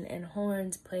Johnson, and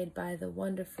horns played by the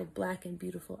wonderful black and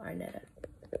beautiful Arnetta.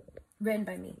 Written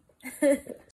by me.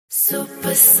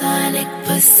 Supersonic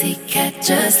pussycat,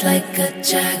 just like a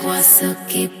jaguar,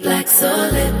 silky black. So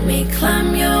let me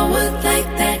climb your wood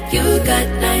like that. You got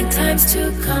 9 times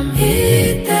to come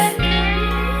hit that.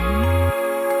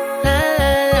 La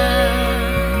la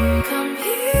la, come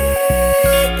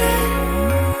hit that.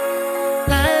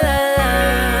 La la la.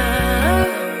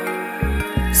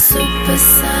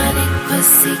 Supersonic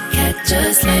pussycat,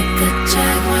 just like a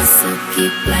jaguar, silky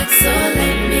black. So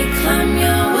let me climb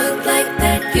your wood like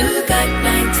that. You got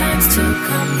 9 times to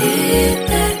come hit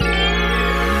that.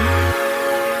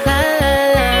 La la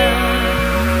la,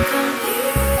 come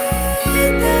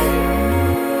hit that.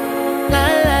 La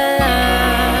la la.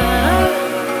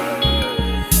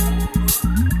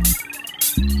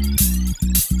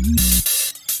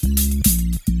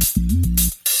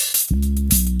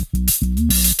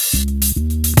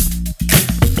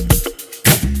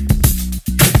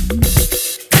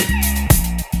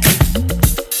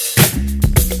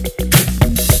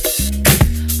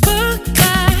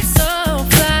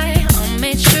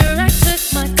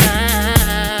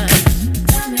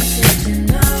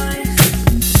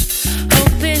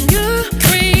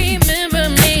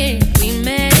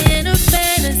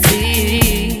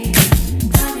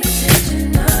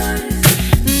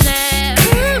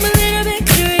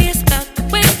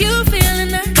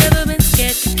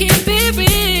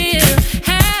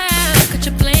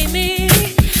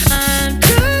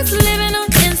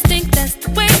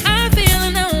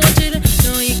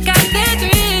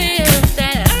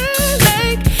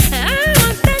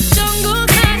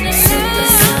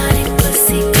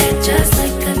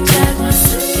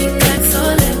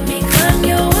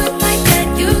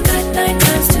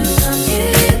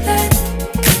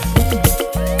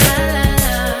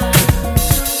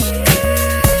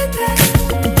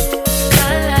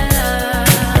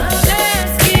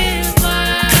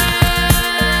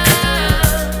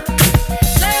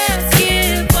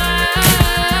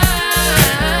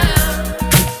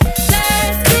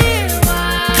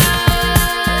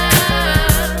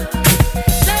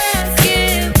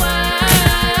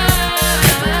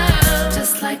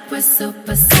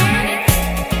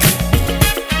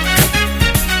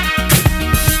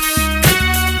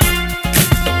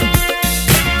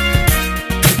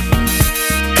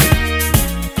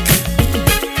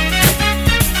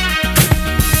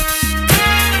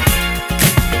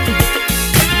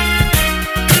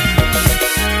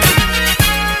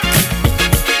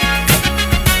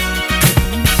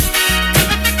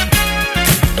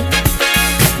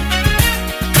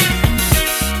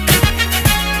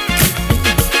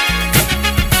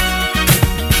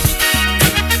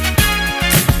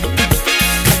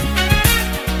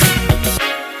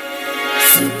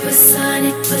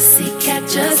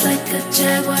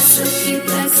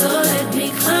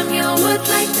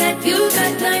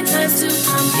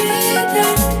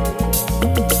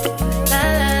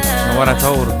 What I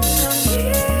told her.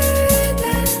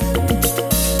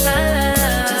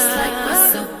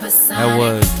 That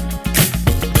was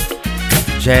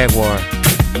Jaguar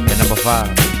at number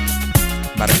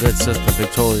 5. by the good sister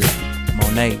Victoria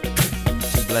Mone't.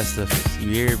 She blessed us. You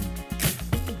hear me?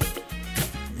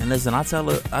 And listen, I tell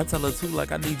her too,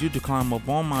 like, I need you to climb up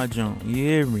on my jump. You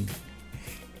hear me?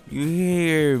 You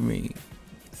hear me?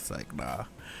 It's like, nah.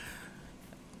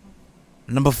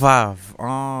 Number 5.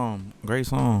 Great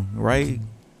song, right?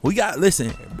 We got,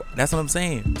 listen, that's what I'm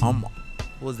saying. What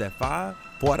was that, 5?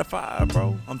 4 out of 5,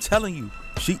 bro. I'm telling you.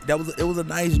 It was a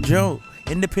nice jump.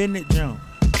 Independent jump.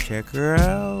 Check her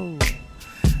out.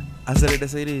 I said it to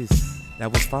say this.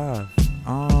 That was 5.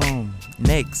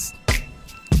 Next.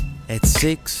 At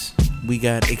 6, we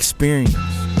got Experience.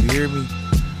 You hear me?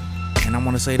 And I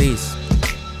want to say this.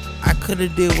 I could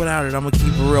have did without it. I'm going to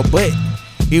keep it real. But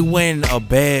it wasn't a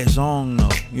bad song, though.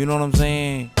 You know what I'm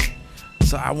saying?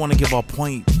 So I want to give a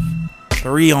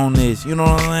 0.3 on this. You know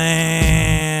what I'm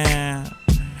saying?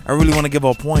 I really want to give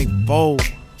a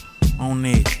 0.4 on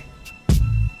this.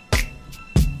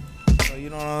 So you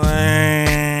know what I'm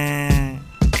saying?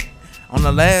 On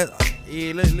the last,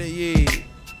 yeah, let's give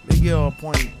her a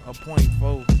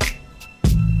 0.4.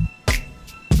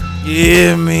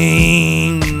 Yeah,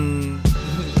 mean.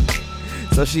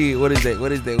 So what is that?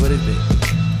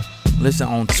 Listen,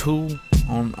 on 2,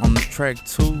 on the track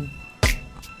 2,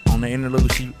 on the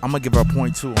interlude, I'm gonna give her a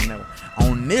 0.2 on that one.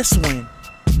 On this one,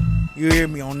 you hear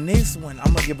me? On this one,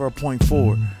 I'm gonna give her a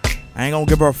 0.4. I ain't gonna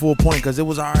give her a full point because it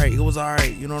was alright. You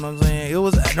know what I'm saying? It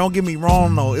was. Don't get me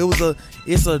wrong though.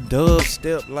 It's a dub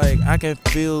step. Like I can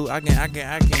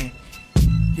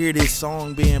hear this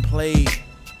song being played.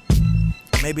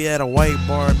 Maybe at a white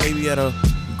bar, maybe at a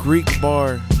Greek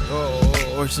bar,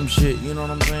 or some shit. You know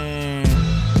what I'm saying?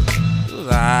 It was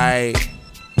alright.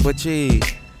 But yeah,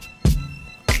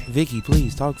 Vicky,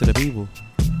 please talk to the people.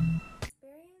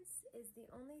 Experience is the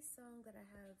only song that I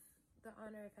have the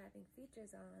honor of having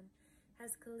features on.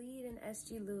 Has Khalid and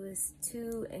SG Lewis,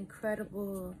 2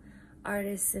 incredible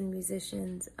artists and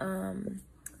musicians.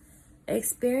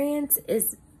 Experience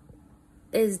is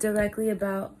directly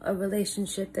about a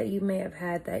relationship that you may have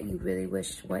had that you really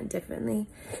wish went differently,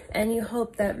 and you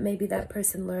hope that maybe that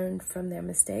person learned from their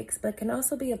mistakes, but can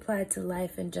also be applied to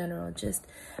life in general, just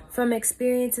from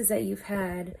experiences that you've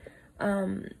had.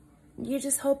 You're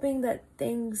just hoping that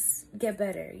things get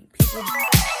better. People.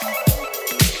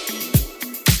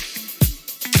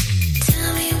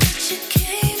 Tell me what you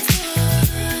came for.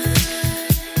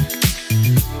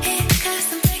 Hey, cause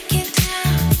I'm breaking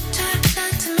down. Try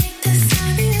not to make this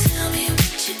obvious. Tell me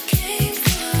what you came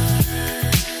for.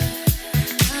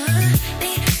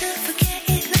 Need to forget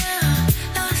it now.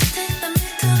 Lost in the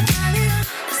middle of it.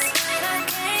 That's what I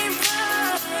came for.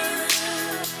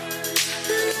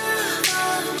 Love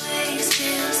always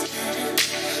feels better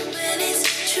when it's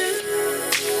true.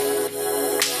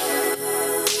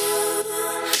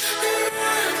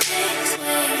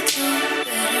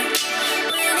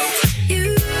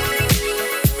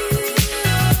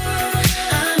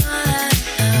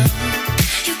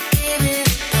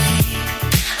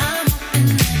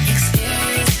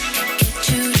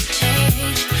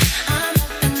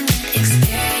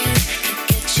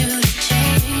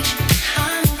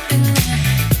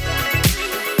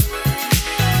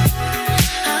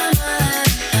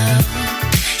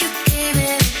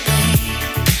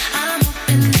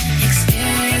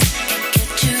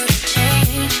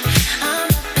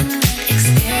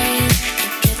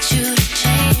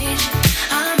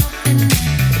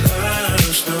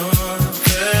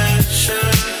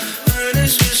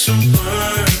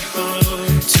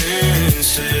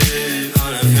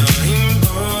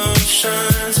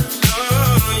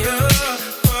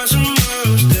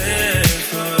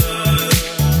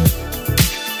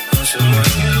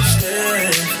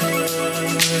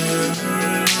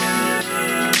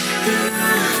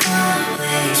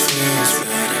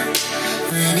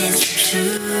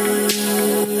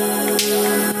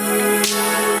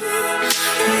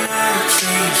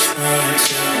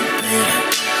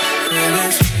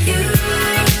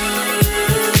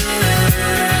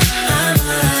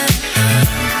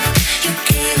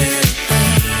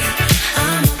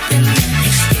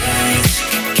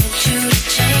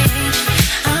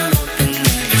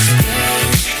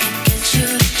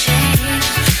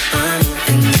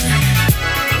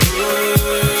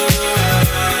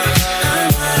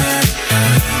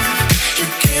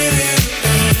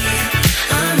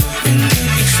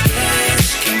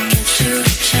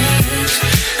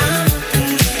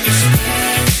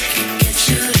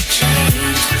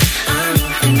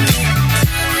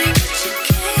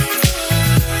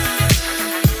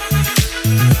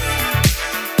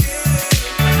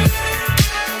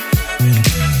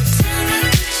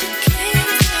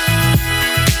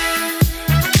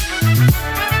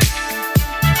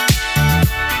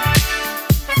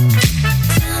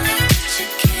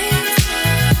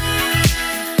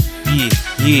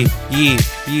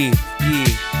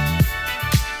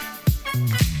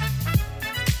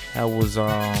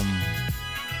 was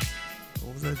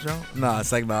what was that jump? Nah,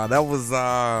 it's like nah. That was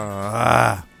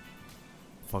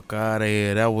fuck out of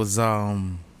here. That was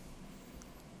the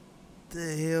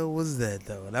hell was that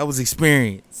though? That was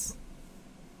Experience.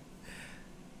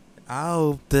 I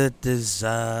hope that this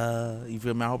you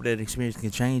feel me? I hope that Experience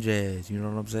can change ass. You know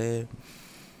what I'm saying?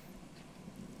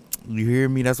 You hear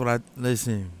me? That's what I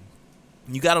listen.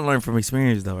 You gotta learn from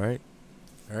experience though, right?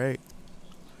 All right.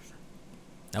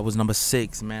 That was number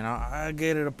 6, man. I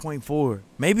gave it a 0.4,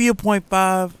 maybe a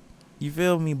 0.5. You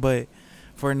feel me? But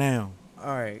for now,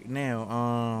 all right.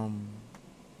 Now,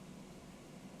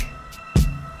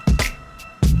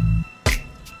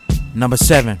 number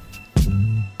 7,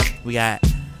 we got.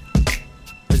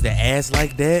 Is the Ass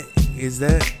Like That? Is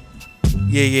that?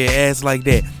 Yeah, Ass Like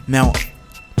That. Now,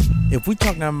 if we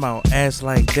talking about Ass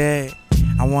Like That,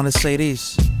 I want to say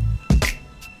this.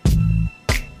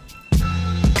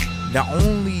 The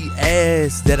only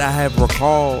ass that I have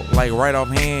recalled, like right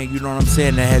offhand, you know what I'm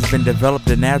saying, that has been developed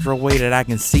the natural way that I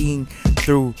can see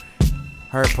through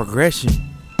her progression,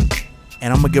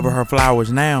 and I'm gonna give her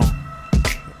flowers now,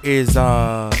 is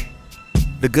the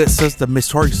good sister Miss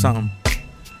Twerk something.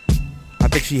 I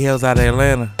think she hails out of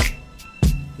Atlanta.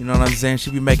 You know what I'm saying?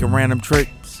 She be making random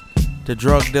trips to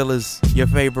drug dealers, your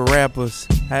favorite rappers'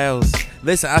 house.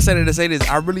 Listen, I said it to say this.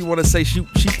 I really want to say she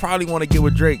probably want to get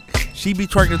with Drake. She be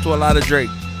twerking to a lot of Drake.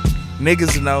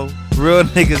 Niggas know. Real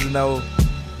niggas know.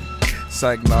 It's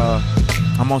like, nah,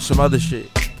 I'm on some other shit.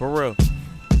 For real.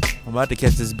 I'm about to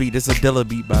catch this beat. This is a Dilla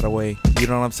beat, by the way. You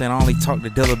know what I'm saying? I only talk to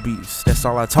Dilla beats. That's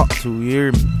all I talk to. You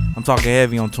hear me? I'm talking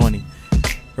heavy on 20.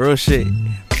 Real shit.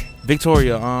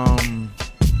 Victoria,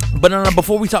 but no,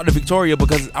 before we talk to Victoria,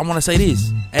 because I want to say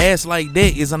this. Ass Like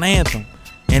That is an anthem.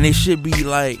 And it should be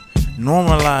like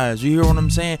normalized. You hear what I'm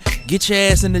saying? Get your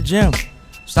ass in the gym.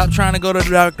 Stop trying to go to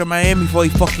Dr. Miami before he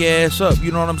fuck your ass up.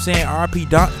 You know what I'm saying? R.I.P.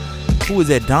 Who is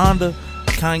that? Donda?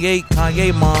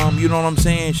 Kanye mom. You know what I'm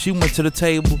saying? She went to the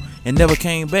table and never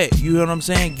came back. You hear what I'm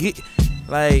saying? Get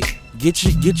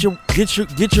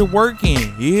your work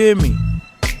in. You hear me?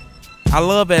 I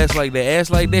love Ass Like That. Ass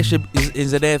Like That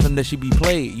is an anthem that should be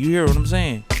played. You hear what I'm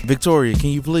saying? Victoria, can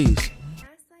you please?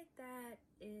 Ass Like That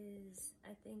is,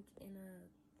 I think, in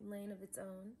a lane of its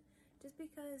own. Just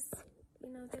because, you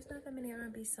know, there's not that many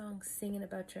R&B songs singing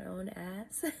about your own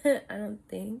ass. I don't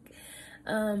think.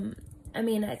 I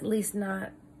mean, at least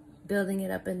not building it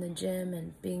up in the gym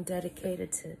and being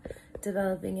dedicated to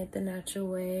developing it the natural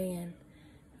way and,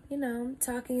 you know,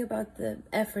 talking about the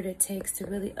effort it takes to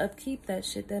really upkeep that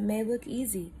shit that may look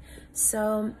easy.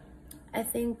 So I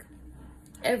think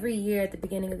every year at the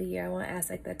beginning of the year, I want Ass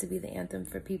Like That to be the anthem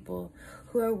for people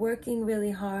who are working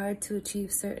really hard to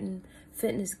achieve certain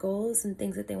fitness goals and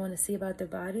things that they want to see about their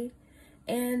body.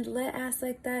 And let Ass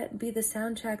Like That be the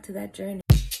soundtrack to that journey.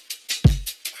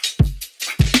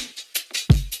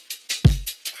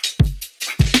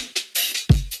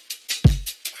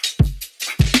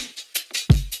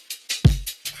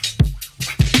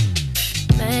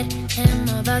 Him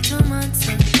about 2 months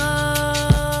ago.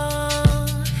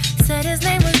 Said his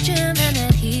name was Jim and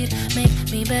that he'd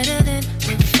make me better than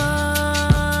before.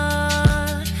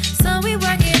 So we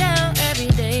work it out every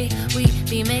day. We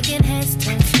be making heads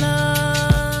turn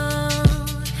slow.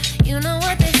 You know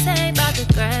what they say about the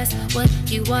grass. What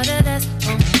you water, that's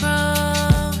gon'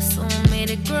 grow. So I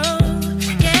made it grow.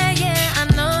 Yeah, I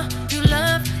know you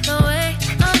love the way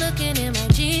I'm looking in my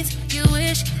jeans. You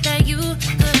wish that you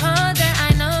could hold that.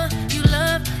 I know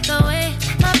the way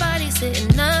my body's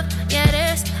sitting up. Yeah,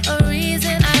 there's a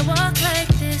reason I walk like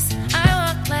this. I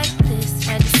walk like this.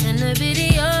 Had to send a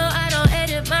video. I don't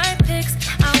edit my pics.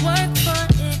 I work for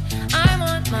it. I'm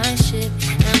on my shit.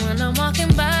 And when I'm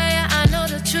walking by, I know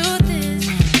the truth is.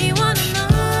 He wanna know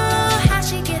how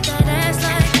she get that ass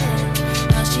like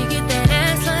that. How she get that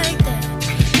ass like that.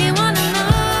 He wanna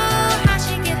know how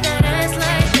she get that ass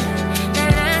like that.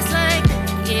 That ass like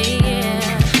that.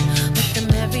 Yeah. But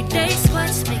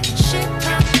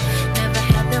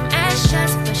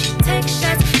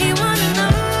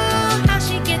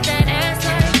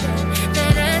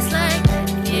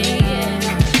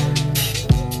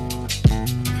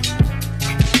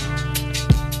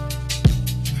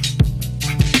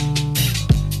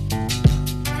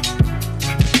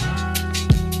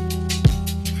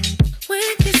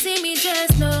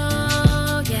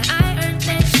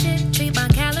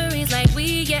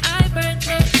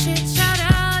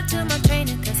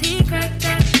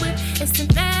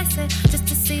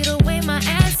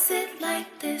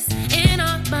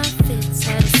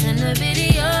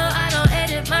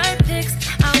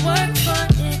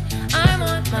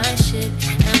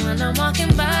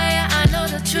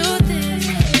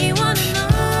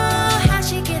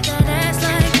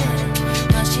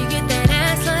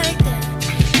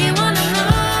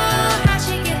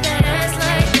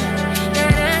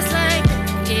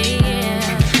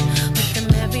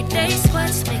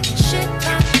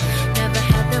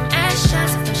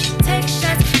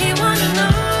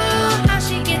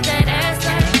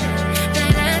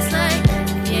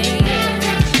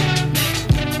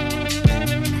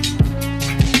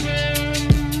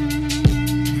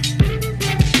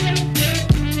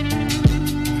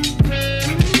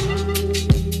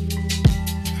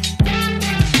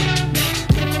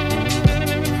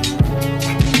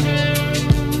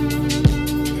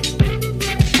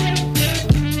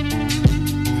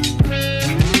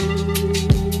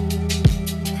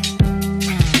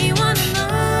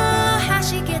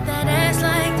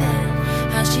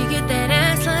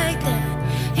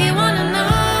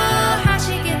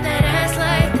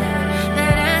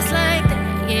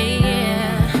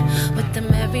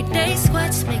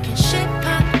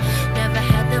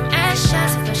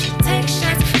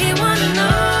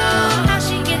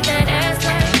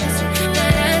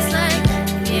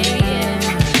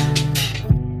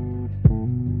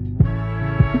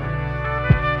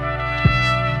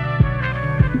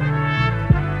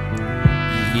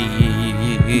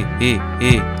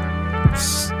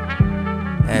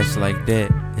Ash like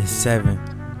that is 7.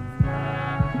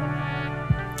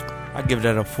 I give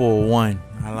that a 4-1.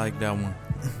 I like that one.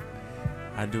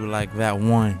 I do like that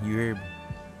one. You hear me?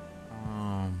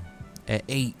 At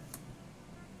 8,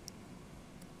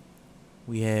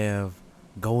 we have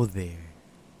Go There.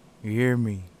 You hear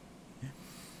me?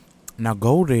 Now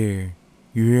Go There,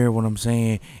 you hear what I'm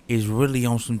saying, is really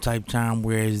on some type time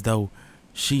where as though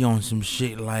she on some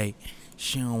shit like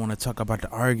she don't want to talk about the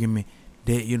argument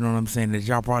that, you know what I'm saying, that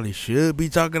y'all probably should be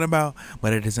talking about,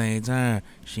 but at the same time,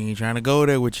 she ain't trying to go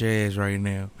there with your ass right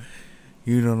now.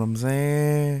 You know what I'm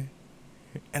saying?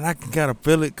 And I can kind of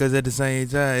feel it, because at the same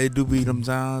time, it do be them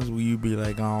times where you be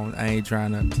like, oh, I ain't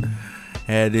trying to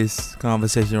have this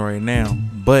conversation right now.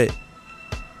 But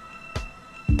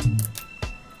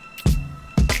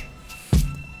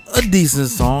a decent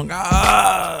song.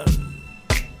 I'll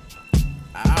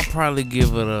probably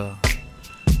give it a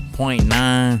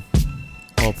 0.9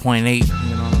 or 0.8.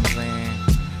 You know what I'm saying?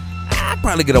 I'll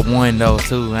probably get a 1 though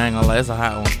too. I ain't gonna lie, it's a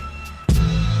hot one.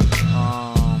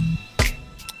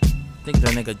 I think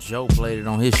that nigga Joe played it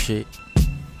on his shit.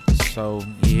 So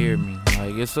you hear me?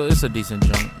 Like it's a decent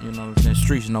jump. You know what I'm saying?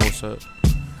 Streets know what's up.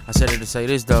 I said it to say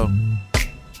this though.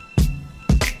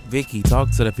 Vicky, talk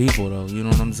to the people though. You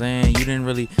know what I'm saying? You didn't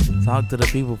really talk to the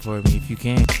people for me if you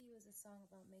can. It was a song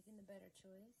about making a better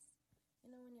choice.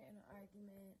 You know, when you're in an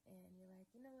argument and you're like,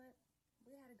 you know what?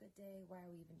 We had a good day. Why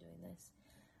are we even doing this?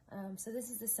 So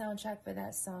this is the soundtrack for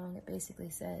that song. It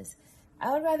basically says,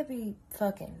 I would rather be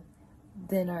fucking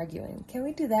than arguing. Can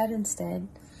we do that instead?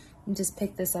 And just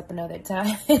pick this up another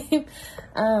time.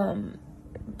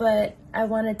 But I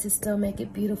wanted to still make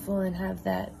it beautiful and have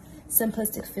that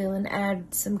simplistic feel and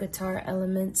add some guitar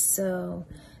elements. So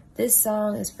this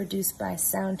song is produced by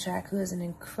Soundtrack, who is an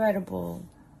incredible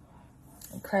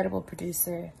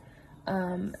producer.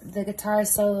 The guitar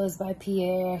solo is by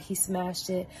Pierre. He smashed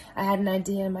it. I had an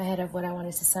idea in my head of what I wanted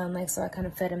it to sound like, so I kind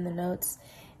of fed him the notes,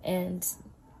 and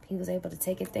he was able to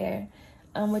take it there,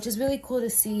 which is really cool to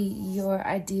see your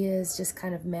ideas just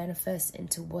kind of manifest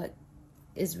into what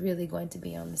is really going to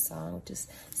be on the song, which is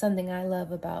something I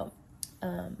love about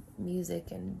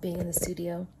music and being in the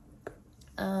studio.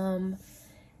 And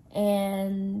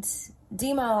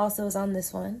D-Mile also is on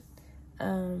this one.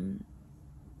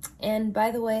 And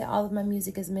by the way, all of my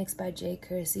music is mixed by Jay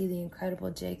Kersey, the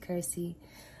incredible Jay Kersey,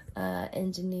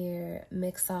 engineer,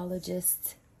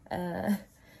 mixologist.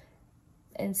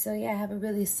 And so, yeah, I have a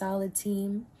really solid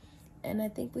team. And I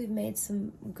think we've made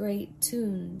some great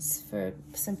tunes for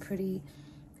some pretty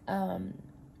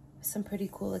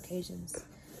cool occasions,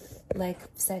 like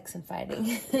sex and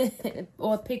fighting,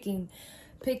 or picking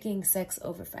sex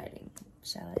over fighting,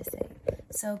 shall I say.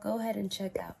 So go ahead and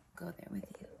check out Go There With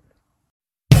You.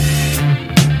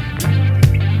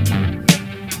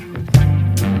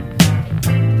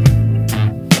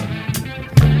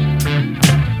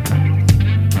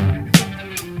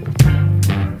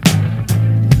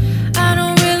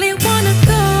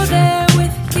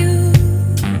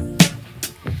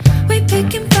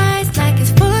 Picking fights like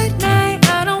it's Fortnite.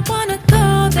 I don't wanna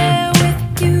go there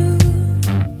with you.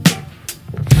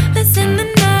 Let's end the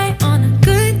night on a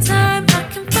good time. I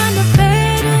can find a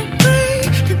better way.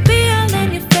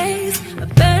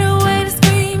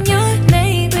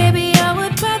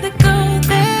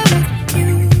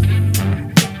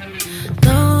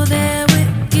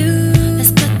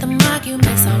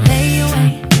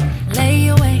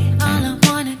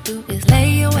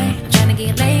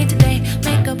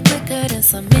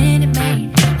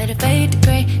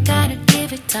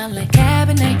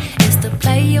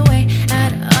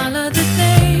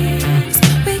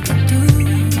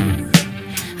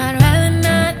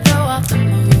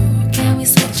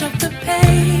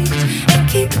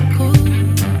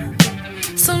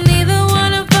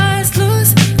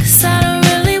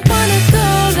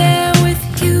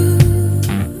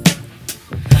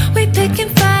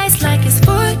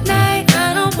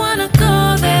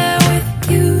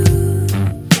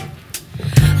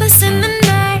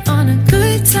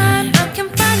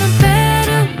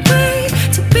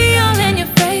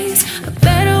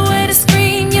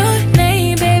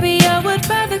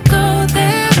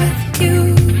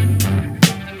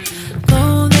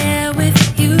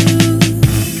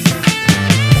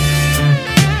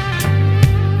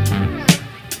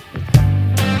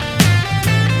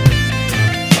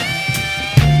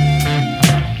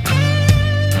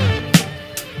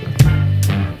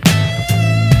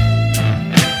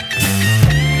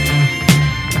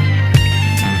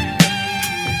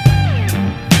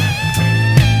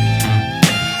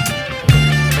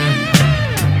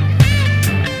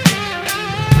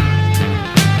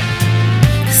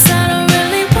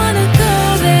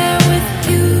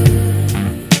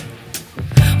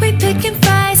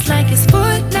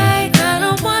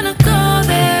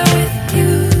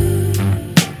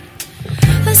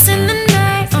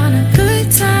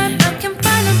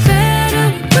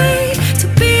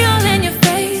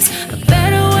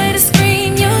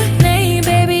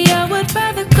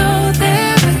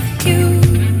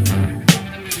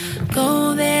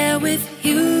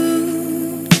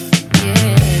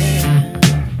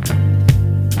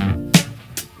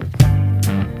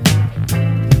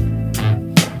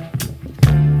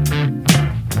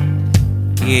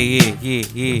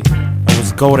 Yeah. I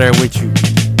was Go There With You.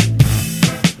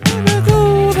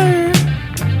 Go there.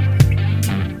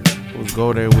 I was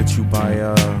Go There With You by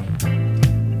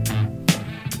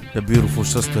the beautiful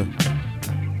sister.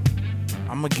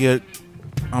 I'm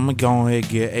gonna go ahead and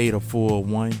get 8 or 4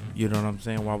 1. You know what I'm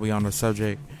saying? While we on the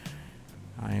subject,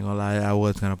 I ain't gonna lie, I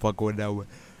was gonna fuck with that one.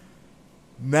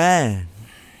 Man,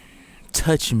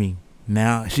 Touch Me.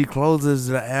 Now she closes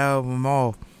the album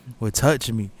off with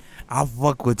Touch Me. I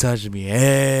fuck with Touch Me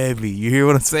heavy. You hear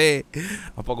what I'm saying?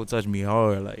 I fuck with Touch Me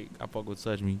hard. Like, I fuck with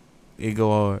Touch Me. It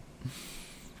go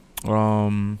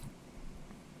hard.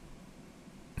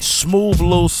 Smooth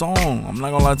little song. I'm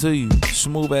not gonna lie to you.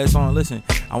 Smooth ass song. Listen,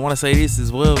 I wanna say this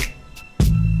as well.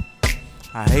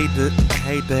 I hate to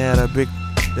have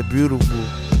the beautiful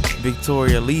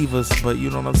Victoria leave us, but you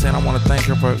know what I'm saying? I wanna thank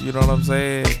her for, you know what I'm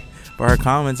saying, for her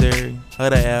commentary, her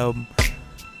the album.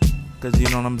 Cause you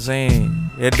know what I'm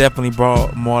saying? It definitely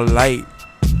brought more light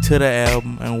to the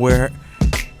album and where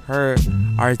her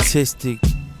artistic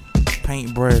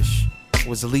paintbrush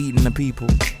was leading the people.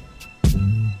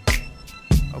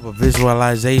 Of a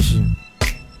visualization,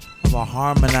 of a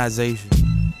harmonization,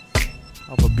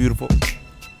 of a beautiful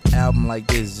album like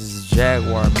this. This is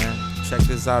Jaguar, man. Check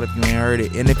this out if you ain't heard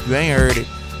it. And if you ain't heard it,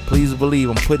 please believe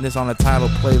I'm putting this on the title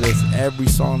playlist. Every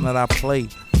song that I play,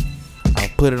 I'll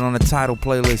put it on the title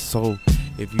playlist. So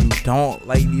if you don't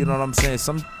like, you know what I'm saying?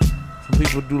 Some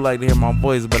people do like to hear my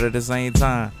voice, but at the same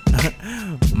time,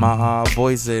 my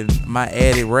voice and my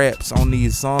added raps on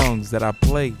these songs that I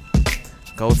play,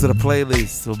 go to the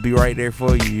playlist. It'll be right there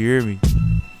for you. You hear me?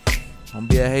 Don't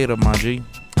be a hater, my G.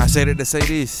 I said it to say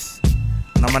this.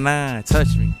 Number 9,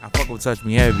 Touch Me. I fuck with Touch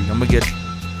Me heavy. I'm gonna get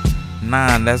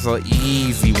 9. That's an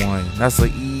easy one.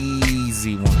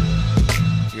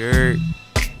 You heard?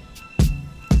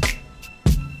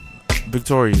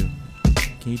 Victoria,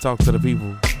 can you talk to the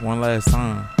people one last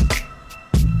time?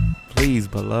 Please,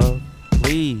 beloved.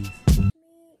 Please. Me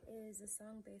is a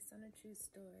song based on a true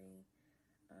story.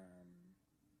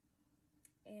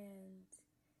 And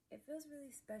it feels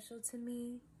really special to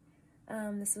me.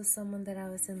 This was someone that I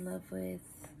was in love with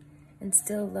and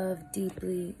still love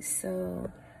deeply.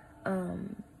 So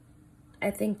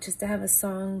I think just to have a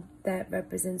song that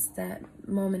represents that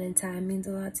moment in time means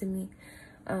a lot to me.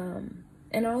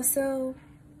 And also,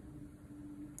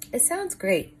 it sounds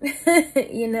great,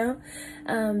 you know?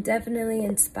 Definitely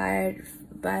inspired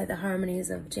by the harmonies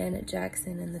of Janet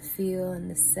Jackson and the feel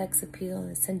and the sex appeal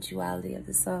and the sensuality of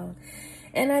the song.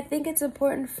 And I think it's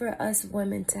important for us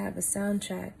women to have a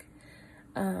soundtrack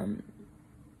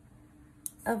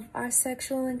of our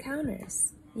sexual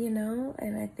encounters, you know?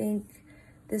 And I think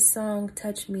this song,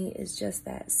 Touch Me, is just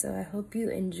that. So I hope you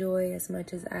enjoy as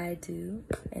much as I do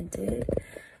and did.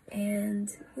 And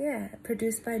yeah,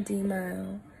 produced by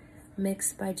D-Mile,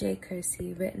 mixed by Jay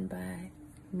Kersey, written by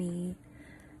me.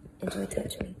 Enjoy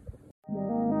Touch Me.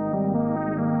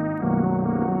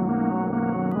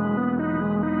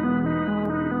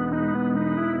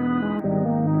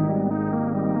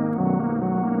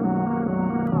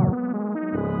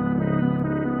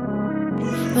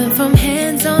 Went from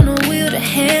hands on the wheel to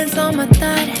hands on my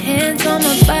thigh, to hands on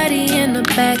my body in the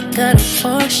back of the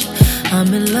Porsche.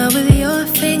 I'm in love with your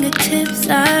fingertips.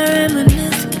 I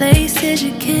reminisce places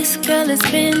you kiss, girl, it's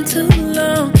been too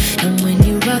long. And when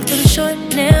you rock them short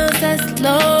nails, that's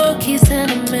low-key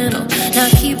sentimental. Now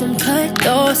keep them cut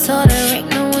though, so there ain't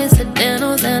no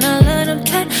incidentals. And I love them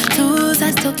tattoos,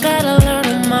 I still gotta learn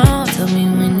them all. Tell me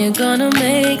when you're gonna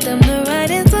make them the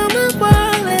writings on my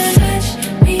wall. And touch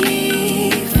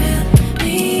me, feel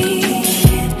me,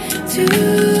 to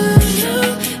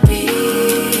know me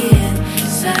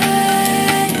inside.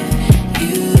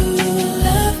 You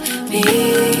love me,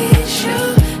 show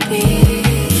me,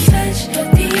 touch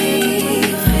me,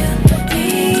 feel me,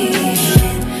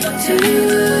 to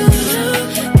know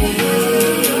me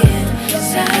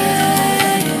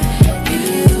inside. You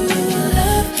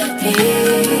love me,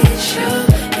 show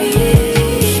me.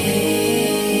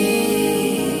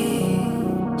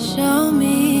 Show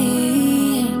me.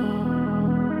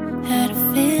 Had a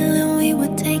feeling we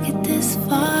would take it this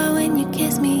far when you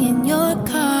kissed me in your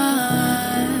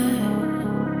car.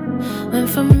 Went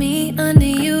from me under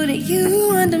you to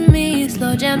you under me.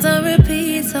 Slow jams on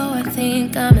repeat, so I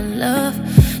think I'm in love.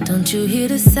 Don't you hear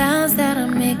the sounds that I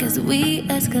make as we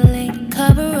escalate?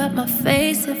 Cover up my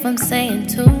face if I'm saying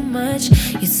too much.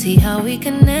 You see how we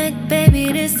connect,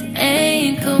 baby, this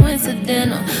ain't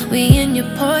coincidental. We in your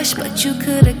Porsche, but you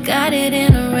could've got it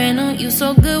in a rental. You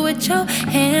so good with your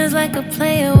hands, like a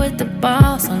player with the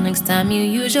ball. So next time you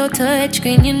use your touch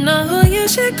screen, you know who you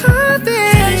should call,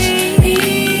 baby. Touch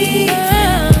me,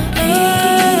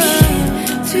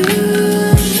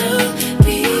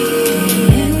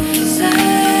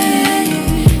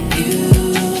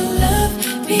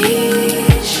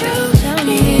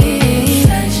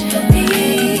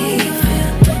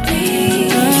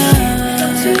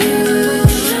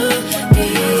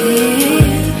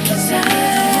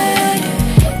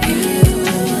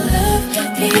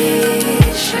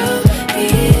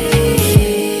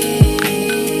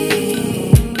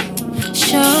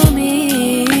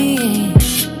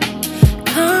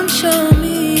 show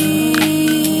me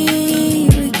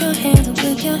with your hands,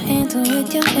 with your hands,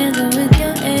 with your hands, with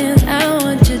your hands. I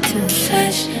want you to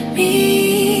touch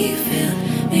me, feel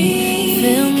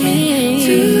me,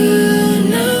 to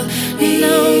know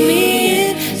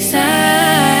me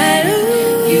inside.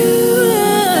 You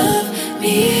love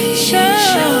me,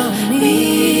 show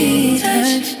me,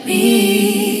 touch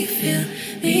me, feel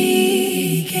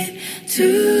me, get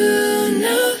to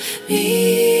know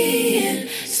me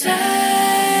inside.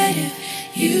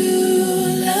 If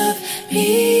you love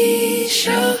me,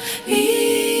 show me.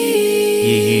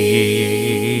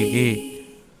 Yeah.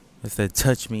 That's that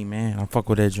touch me, man. I fuck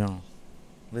with that drum.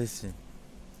 Listen,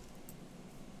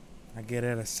 I get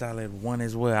at a solid 1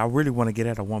 as well. I really want to get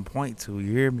at a 1.2. You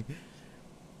hear me?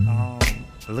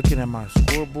 Looking at my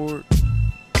scoreboard, 3,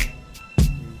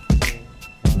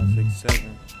 4, 5, 6,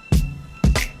 7.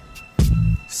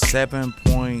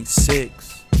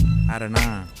 7.6 out of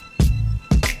 9.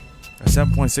 A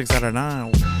 7.6 out of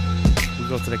 9. We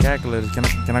go to the calculator.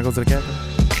 Can I go to the calculator?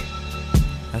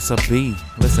 That's a B.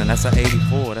 Listen, that's a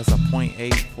 84. That's a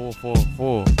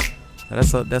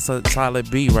 .8444. That's a solid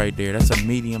B right there. That's a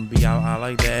medium B. I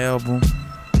like the album,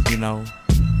 you know.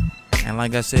 And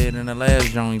like I said in the last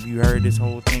joint, if you heard this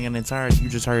whole thing in entirety, you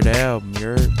just heard the album. You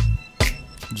heard?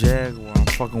 Jaguar, I'm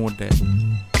fucking with that.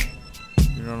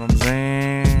 You know what I'm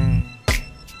saying?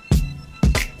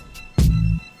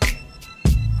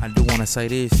 I do want to say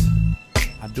this.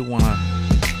 I do want to,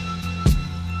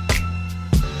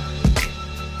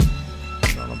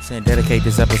 you know what I'm saying, dedicate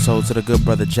this episode to the good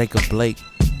brother Jacob Blake.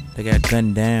 They got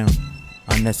gunned down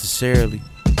unnecessarily.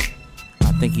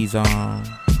 I think he's in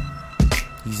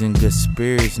good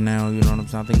spirits now, you know what I'm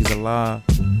saying? I think he's alive.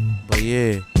 But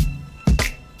yeah,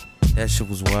 that shit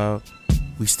was wild.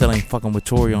 We still ain't fucking with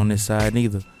Tory on this side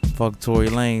neither. Fuck Tory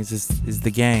Lanez, it's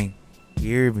the gang. You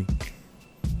hear me?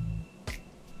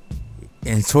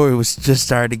 And Tory was just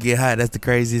starting to get hot. That's the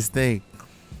craziest thing.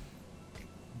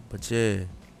 But yeah,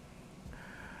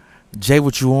 Jay,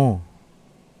 what you on?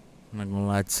 I'm not gonna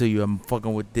lie to you. I'm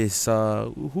fucking with this.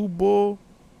 Who boy?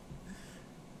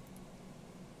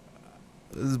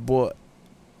 This boy,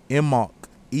 Emawk.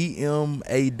 Emawk.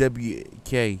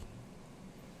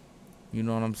 You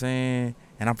know what I'm saying?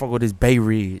 And I fuck with this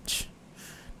Bayridge.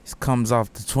 This comes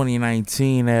off the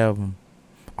 2019 album,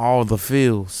 All the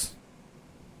Feels.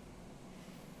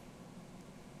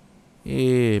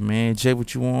 Yeah, man. Jay,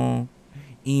 what you on?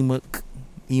 Emawk.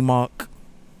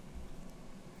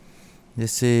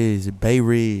 This is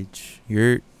Bayridge. You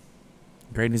heard?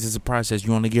 Greatness is a process.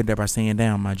 You only get there by staying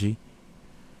down, my G.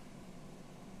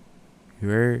 You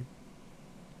heard?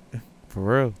 For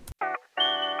real.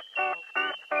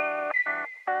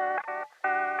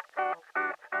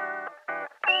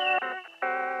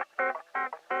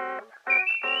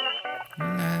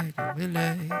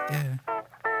 Yeah.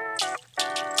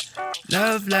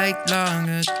 Love like long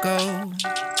ago.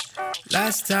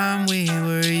 Last time we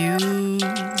were you.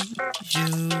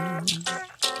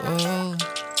 Oh.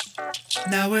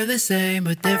 Now we're the same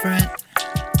but different.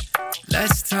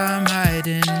 Less time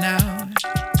hiding out.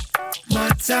 More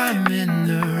time in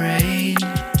the rain.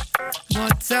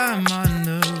 More time on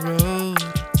the road.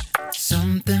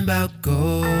 Something about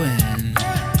going.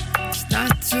 It's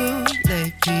not too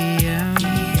late PM.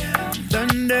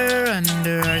 Thunder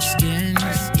under our skin.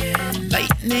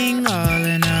 Lightning all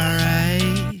in our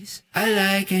eyes. I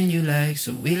like and you like,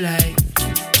 so we like.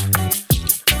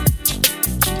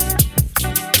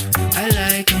 I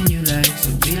like and you like,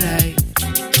 so we like.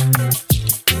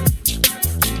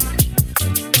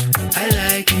 I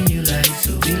like and you like,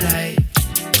 so we like.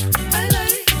 I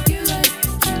like, you like,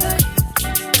 you like.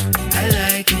 I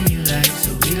like and you like,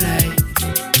 so we like.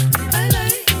 I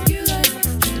like, you like,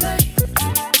 you like.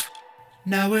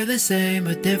 Now we're the same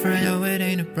but different. No, it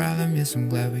ain't a problem. Yes, I'm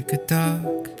glad we could talk.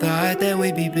 Thought that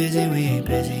we'd be busy, we ain't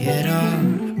busy at all.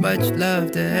 Much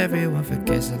love to everyone for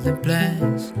canceling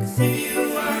plans. Here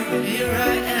you are, and here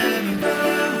I am.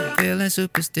 Feeling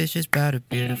superstitious about a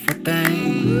beautiful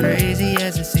thing. Crazy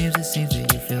as it seems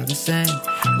that you feel the same.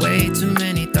 Way too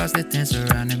many thoughts that dance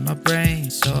around in my brain.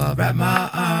 So I'll wrap my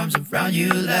arms around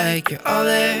you like you're all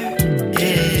there.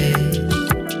 Yeah.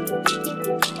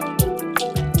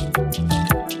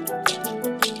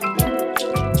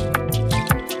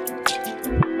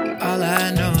 All I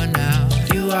know now,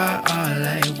 you are all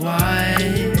I want.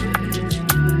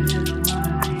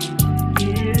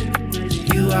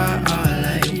 You are all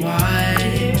I want.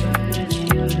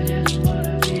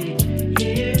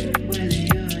 Here with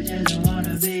you, just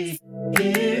wanna be.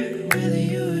 Here with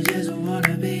you, just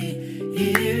wanna be.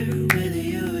 Here with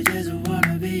you, just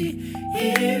wanna be.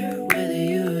 Here with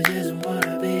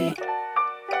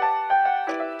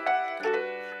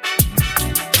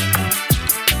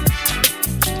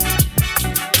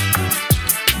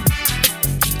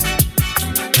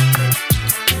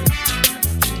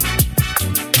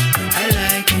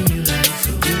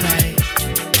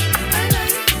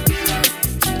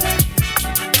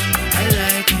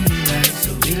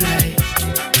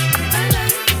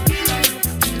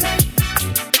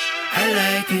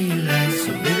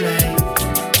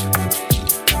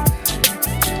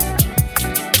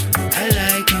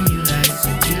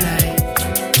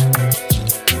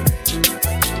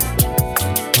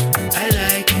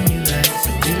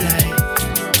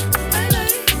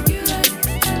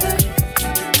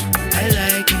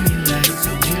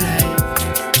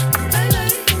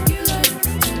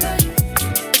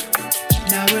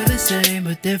same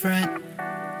but different.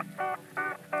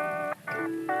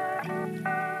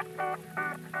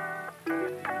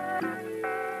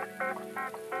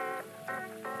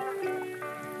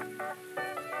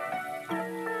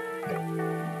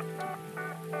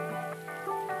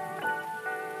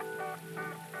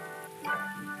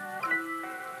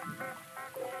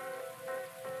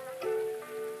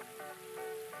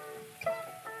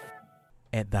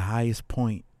 At the highest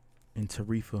point in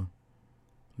Tarifa,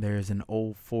 there is an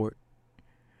old fort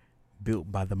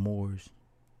built by the Moors.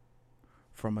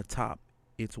 From atop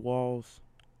its walls,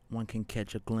 one can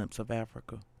catch a glimpse of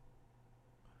Africa.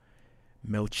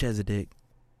 Melchizedek,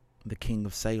 the king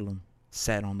of Salem,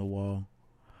 sat on the wall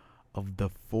of the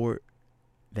fort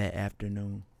that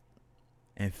afternoon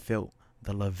and felt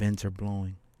the lavender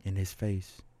blowing in his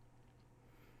face.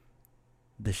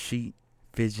 The sheep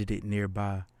fidgeted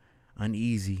nearby,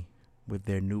 uneasy with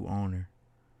their new owner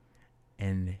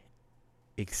and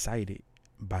excited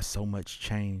by so much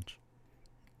change.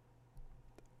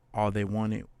 All they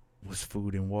wanted was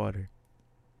food and water.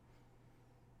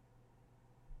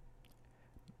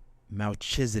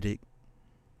 Melchizedek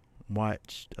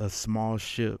watched a small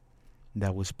ship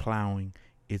that was plowing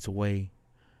its way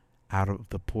out of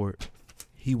the port.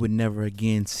 He would never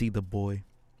again see the boy,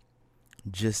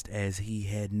 just as he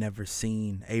had never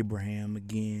seen Abraham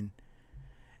again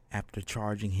after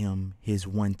charging him his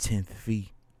 1/10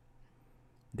 fee.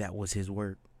 That was his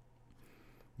work.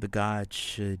 The gods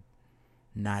should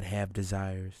not have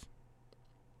desires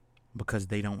because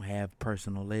they don't have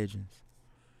personal legends.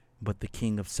 But the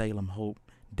king of Salem hoped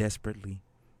desperately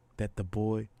that the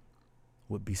boy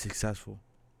would be successful.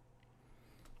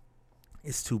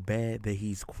 It's too bad that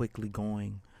he's quickly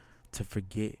going to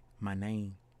forget my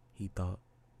name, he thought.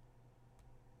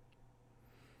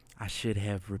 I should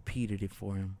have repeated it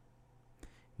for him.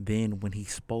 Then when he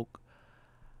spoke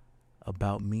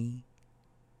about me,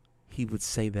 he would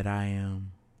say that I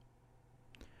am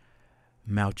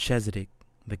Melchizedek,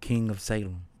 the king of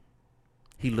Salem.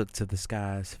 He looked to the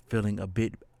skies, feeling a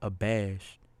bit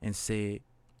abashed, and said,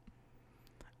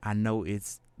 I know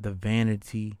it's the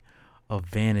vanity of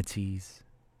vanities,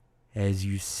 as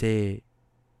you said,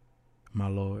 my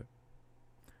lord.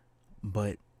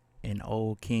 But an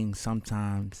old king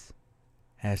sometimes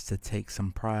has to take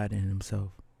some pride in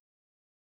himself.